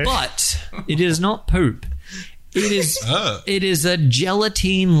 No. But it is not poop. It is a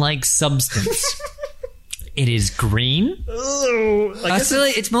gelatine-like substance. It is green. I guess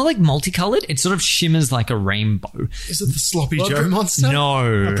It's more like multicolored. It sort of shimmers like a rainbow. Is it the Sloppy Joe monster? I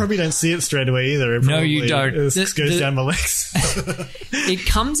No. probably don't see it straight away either. It No, you probably don't. goes down my legs. It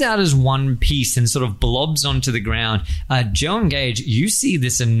comes out as one piece and sort of blobs onto the ground. Joe and Gage, you see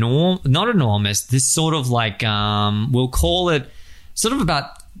this not enormous, this sort of like, we'll call it sort of about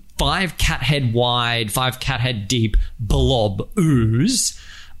 5 cat head wide, 5 cat head deep blob ooze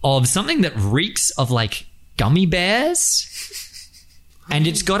of something that reeks of like gummy bears. And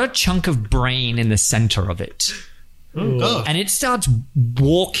it's got a chunk of brain in the center of it. Oh. And it starts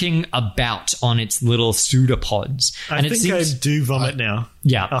walking about on its little pseudopods. I and think I do vomit now.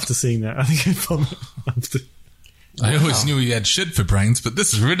 Yeah. After seeing that, I think I vomit after. I always knew he had shit for brains, but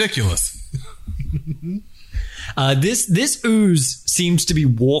this is ridiculous. This ooze seems to be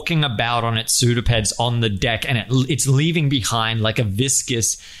walking about on its pseudopeds on the deck, and it's leaving behind like a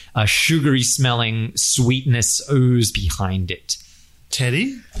viscous, sugary smelling sweetness ooze behind it.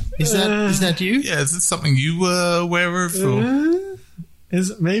 Teddy? Is that you? Yeah, is this something you were aware of? Or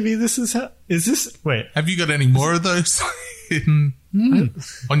Is maybe this is how? Is this? Wait, have you got any more of those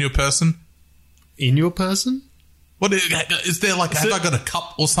on your person? In your person? What is there like? Have I got a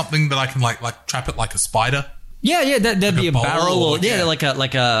cup or something that I can like trap it like a spider? Yeah, that'd be a bowl barrel, or or- like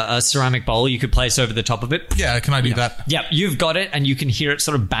a ceramic bowl you could place over the top of it. Yeah, can I do that? Yep, you've got it, and you can hear it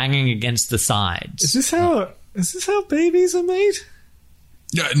sort of banging against the is sides. this how babies are made?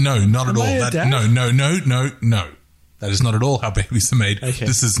 Yeah, no, not at Am all. I a That, dad? no. That is not at all how babies are made. Okay.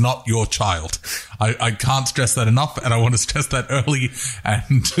 This is not your child. I can't stress that enough, and I want to stress that early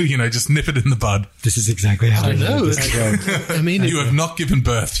and, just nip it in the bud. This is exactly how I know. I mean, You have not given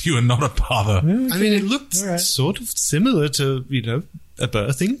birth. You are not a father. I mean, it looked All right. sort of similar to, a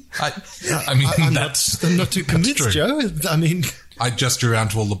birthing. I mean, I'm that's not too convinced, true. Joe. I mean, I gesture around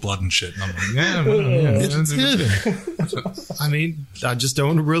to all the blood and shit. And I'm like, yeah, well, it's good. I mean, I just don't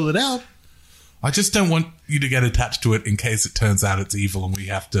want to rule it out. I just don't want you to get attached to it in case it turns out it's evil and we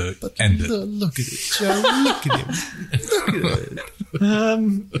have to end it. Look at it, Joe. Look at him.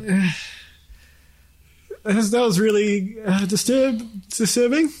 Look at it. That was really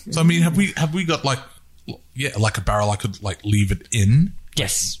disturbing. So I mean, have we got like a barrel I could like leave it in?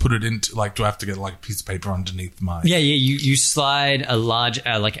 Yes. Put it into do I have to get like a piece of paper underneath my? Yeah. You slide a large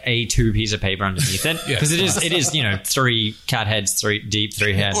like A2 piece of paper underneath it Yeah. because it is 3 cat heads, 3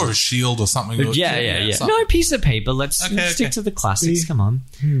 heads. Or a shield or something. Yeah. something. No piece of paper. Let's stick Okay. to the classics. Come on.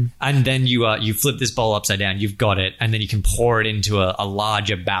 And then you flip this bowl upside down. You've got it, and then you can pour it into a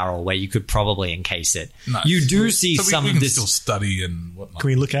larger barrel where you could probably encase it. Nice. You do see So some we of can this. still study and whatnot. Can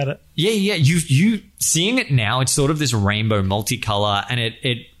we look at it? Yeah. You seeing it now? It's sort of this rainbow multicolor, and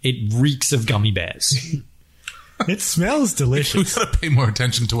it reeks of gummy bears. It smells We delicious. got to pay more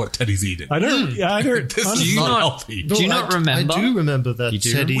attention to what Teddy's eating. I don't. Yeah, I don't. This honestly- is you not not- healthy. Do you not remember? I do remember that You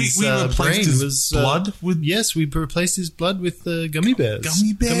do? Teddy's We replaced brain his was blood with- Yes, we replaced his blood with gummy bears.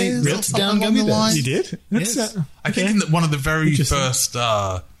 Gummy bears or melted something down along gummy the bears. line? You did? That's, Yes. I think in one of the very Interesting. first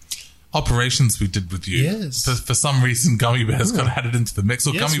operations we did with you, Yes. for some reason, gummy bears got added into the mix,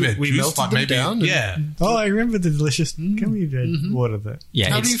 or Yes, gummy bear we juice, melted like them maybe, down and- yeah. Oh, I remember the delicious gummy bear water there. Yeah.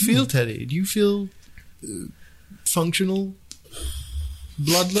 How do it's- you feel, Teddy? Do you feel functional,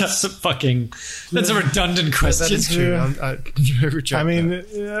 bloodless? That's a redundant question. That is true. I mean,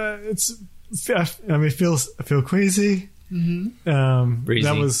 I feel queasy. Breezy.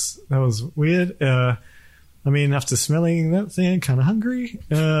 That was weird. I mean, after smelling that thing, I'm kind of hungry.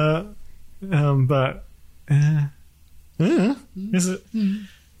 But is it?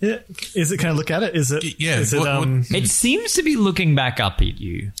 Yeah, is it? Can I look at it? Is it? Yeah, Is it? what- It seems to be looking back up at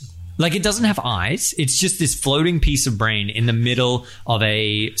you. Like it doesn't have eyes. It's just this floating piece of brain in the middle of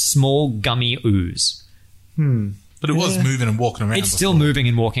a small gummy ooze. But it was moving and walking around. It's still moving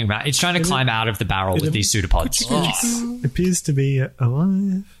and walking around. It's trying to climb out of the barrel with these pseudopods. It appears to be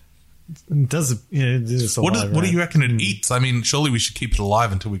alive. It does. Yeah, it is What, alive. what do right? you reckon it eats? I mean, surely we should keep it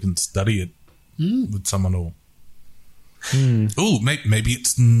alive until we can study it with someone or. Oh, maybe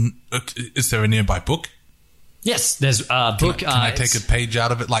it's. Is there a nearby book? Yes, there's a book. Can I take a page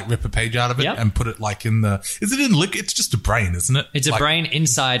out of it, like rip a page out of it, Yep. and put it like in the? Is it in liquid? It's just a brain, isn't it? It's a Like- brain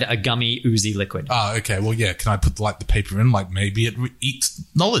inside a gummy oozy liquid. Oh, okay. Well, yeah. Can I put like the paper in? Like maybe it eats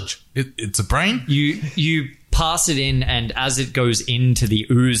knowledge. It's a brain. You pass it in, and as it goes into the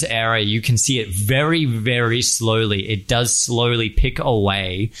ooze area, you can see it very, very slowly. It does slowly pick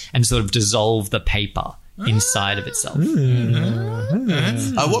away and sort of dissolve the paper inside of itself. What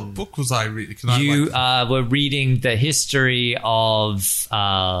book was I reading? You were reading the history of...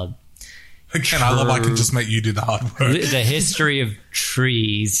 Again, I love I can just make you do the hard work. the history of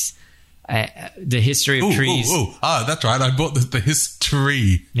trees. The history of trees. That's right. I bought the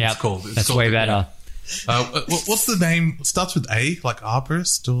history. Yeah, it's called. That's way better. What's the name? It starts with A, like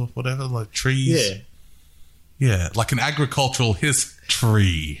arborist or whatever, like trees. Yeah, like an agricultural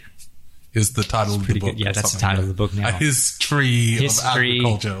history is the title of the book. Good. Yeah, that's the title of the book now. A history of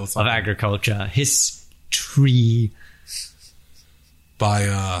agriculture or something. Of agriculture. History.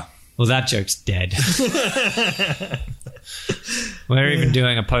 By... Well, that joke's dead. We're even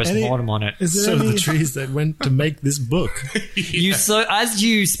doing a post-mortem on it. So the trees that went to make this book. As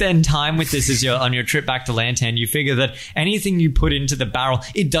you spend time with this on your trip back to Lantan, you figure that anything you put into the barrel,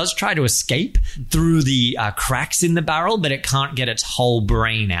 it does try to escape through the cracks in the barrel, but it can't get its whole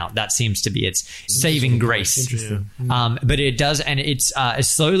brain out. That seems to be its saving grace. Interesting. But it does, and it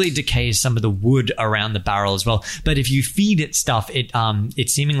slowly decays some of the wood around the barrel as well. But if you feed it stuff, it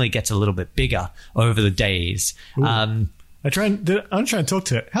seemingly gets a little bit bigger over the days. I'm trying to talk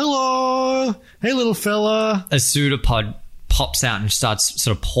to it. Hello, hey little fella. A pseudopod pops out and starts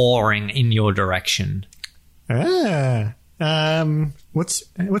sort of pouring in your direction. What's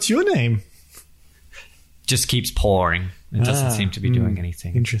your name? Just keeps pouring. It doesn't seem to be doing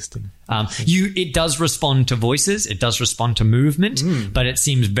anything. Interesting. It does respond to voices. It does respond to movement, but it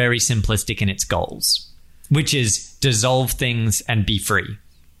seems very simplistic in its goals, which is dissolve things and be free.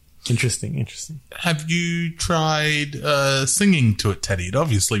 Interesting. Have you tried singing to it, Teddy? It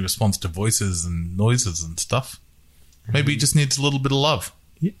obviously responds to voices and noises and stuff. Maybe it just needs a little bit of love.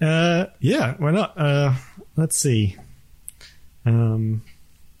 Yeah, why not? Let's see. I mean,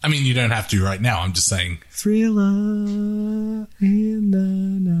 you don't have to right now. I'm just saying. Thriller in the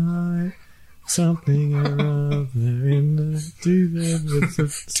night. Something around there in the with the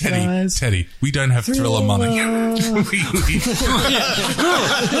skies. Teddy, we don't have thriller money. 10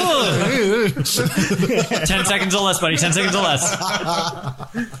 seconds or less, buddy. 10 seconds or less.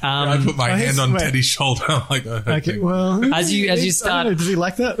 I put my hand on Teddy's shoulder. I'm like, okay, well, as you start, I don't know, does he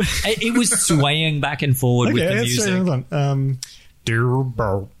like that? It was swaying back and forward with the music. Hold on.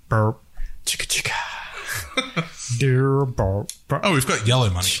 Chicka chicka. Oh, we've got yellow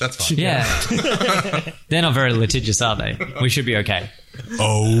money. That's fine. Yeah. They're not very litigious, are they? We should be okay.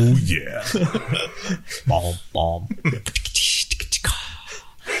 Oh, yeah. Bomb.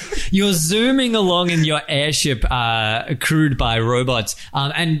 You're zooming along in your airship crewed by robots,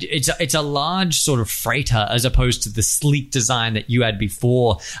 and it's a large sort of freighter as opposed to the sleek design that you had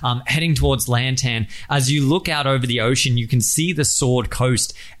before, heading towards Lantan. As you look out over the ocean, you can see the Sword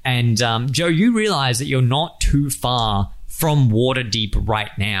Coast, and Joe, you realize that you're not too far from Waterdeep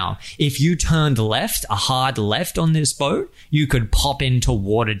right now. If you turned left, a hard left on this boat, you could pop into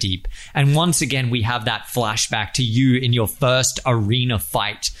Waterdeep. And once again, we have that flashback to you in your first arena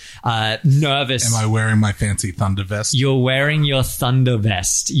fight. Nervous. Am I wearing my fancy thunder vest? You're wearing your thunder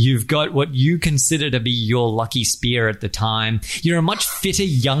vest. You've got what you consider to be your lucky spear at the time. You're a much fitter,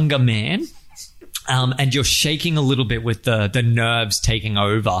 younger man. And you're shaking a little bit with the nerves taking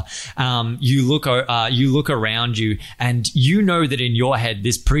over. You look around you, and you know that in your head,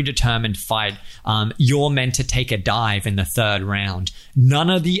 this predetermined fight, you're meant to take a dive in the third round. None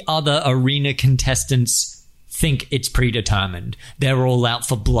of the other arena contestants think it's predetermined. They're all out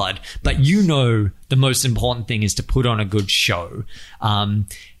for blood. But you know the most important thing is to put on a good show.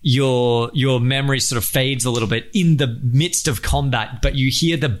 Your memory sort of fades a little bit in the midst of combat, but you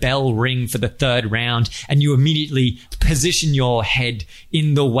hear the bell ring for the third round, and you immediately position your head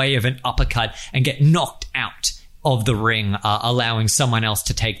in the way of an uppercut and get knocked out of the ring, allowing someone else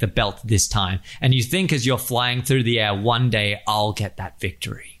to take the belt this time. And you think as you're flying through the air, one day I'll get that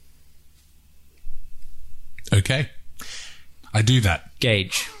victory. Okay. I do that.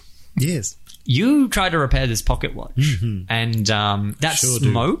 Gage. Yes. You try to repair this pocket watch, and that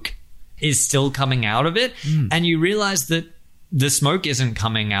smoke is still coming out of it, and you realize that the smoke isn't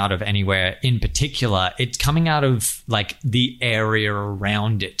coming out of anywhere in particular. It's coming out of like the area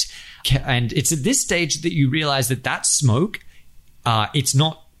around it. And it's at this stage that you realize that smoke, it's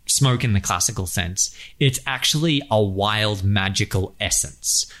not smoke in the classical sense. It's actually a wild magical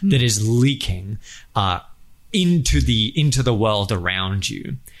essence that is leaking into the world around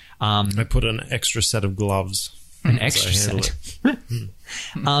you. I put an extra set of gloves. An extra set.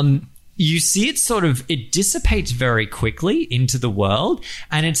 you see it it dissipates very quickly into the world.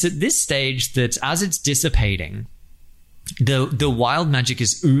 And it's at this stage that as it's dissipating, the wild magic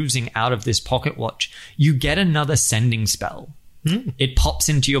is oozing out of this pocket watch. You get another sending spell. It pops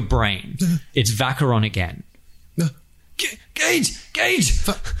into your brain. It's Vacheron again. Gage!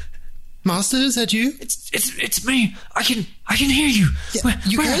 Master, is that you? It's me. I can hear you.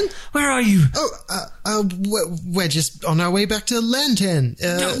 Yeah, Where are you? We're just on our way back to Lantern.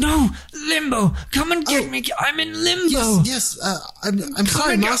 No, Limbo. Come and get me. I'm in Limbo. Yes. I'm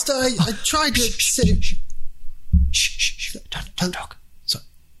sorry, Master. I tried to say. Shh. Don't talk. Sorry.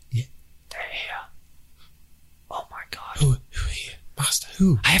 Yeah. They're here. Oh my God. Who are here? Master,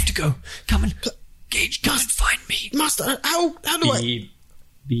 who? I have to go. Come and Gage, come and find me. Master, how do I...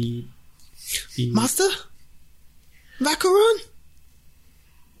 Master? Vacheron?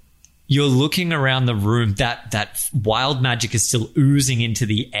 You're looking around the room. That wild magic is still oozing into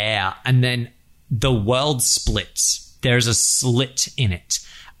the air, and then the world splits. There's a slit in it.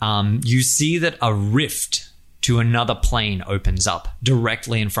 You see that a rift to another plane opens up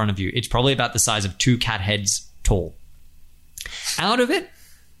directly in front of you. It's probably about the size of 2 cat heads tall. Out of it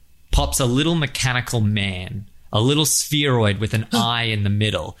pops a little mechanical man, a little spheroid with an eye in the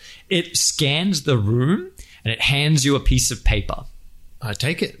middle. It scans the room and it hands you a piece of paper. I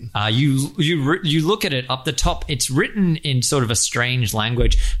take it. You look at it up the top. It's written in sort of a strange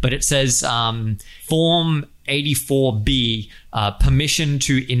language, but it says Form 84B, permission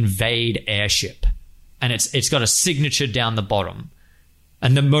to invade airship. And it's got a signature down the bottom.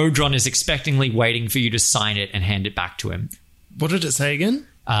 And the Modron is expectingly waiting for you to sign it and hand it back to him. What did it say again?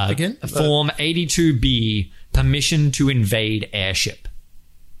 Form 82B, permission to invade airship.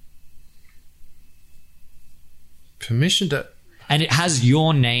 Permission to... And it has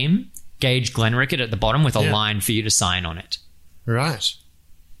your name, Gage Glenrickett, at the bottom with a line for you to sign on it. Right.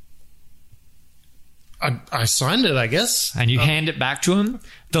 I signed it, I guess. And you hand it back to him.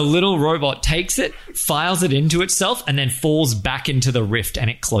 The little robot takes it, files it into itself, and then falls back into the rift, and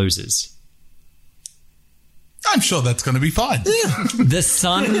it closes. I'm sure that's going to be fine.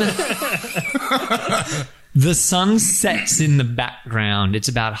 The sun sets in the background. It's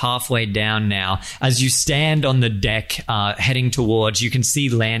about halfway down now. As you stand on the deck, heading towards, you can see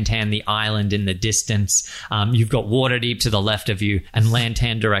Lantern, the island in the distance. You've got Waterdeep to the left of you and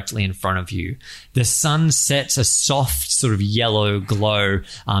Lantern directly in front of you. The sun sets a soft sort of yellow glow.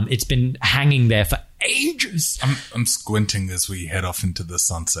 It's been hanging there for ages. I'm squinting as we head off into the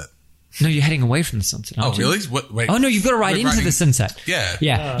sunset. No, you're heading away from the sunset, aren't you? Really? Wait. Oh, no, you've got to ride into the sunset. Yeah.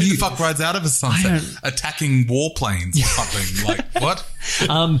 Yeah. Who the fuck rides out of a sunset? Attacking warplanes or something. Like, what?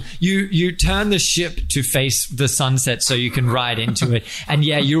 You turn the ship to face the sunset so you can ride into it. And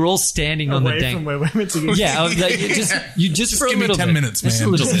yeah, you're all standing on the deck. Away from where we're meant to go. Yeah, just for a give me little 10 bit. minutes, man. Just a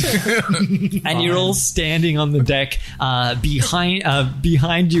little bit. And you're all standing on the deck.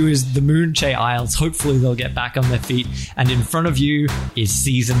 Behind you is the Moonche Isles. Hopefully they'll get back on their feet. And in front of you is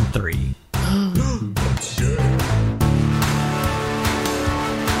Season 3.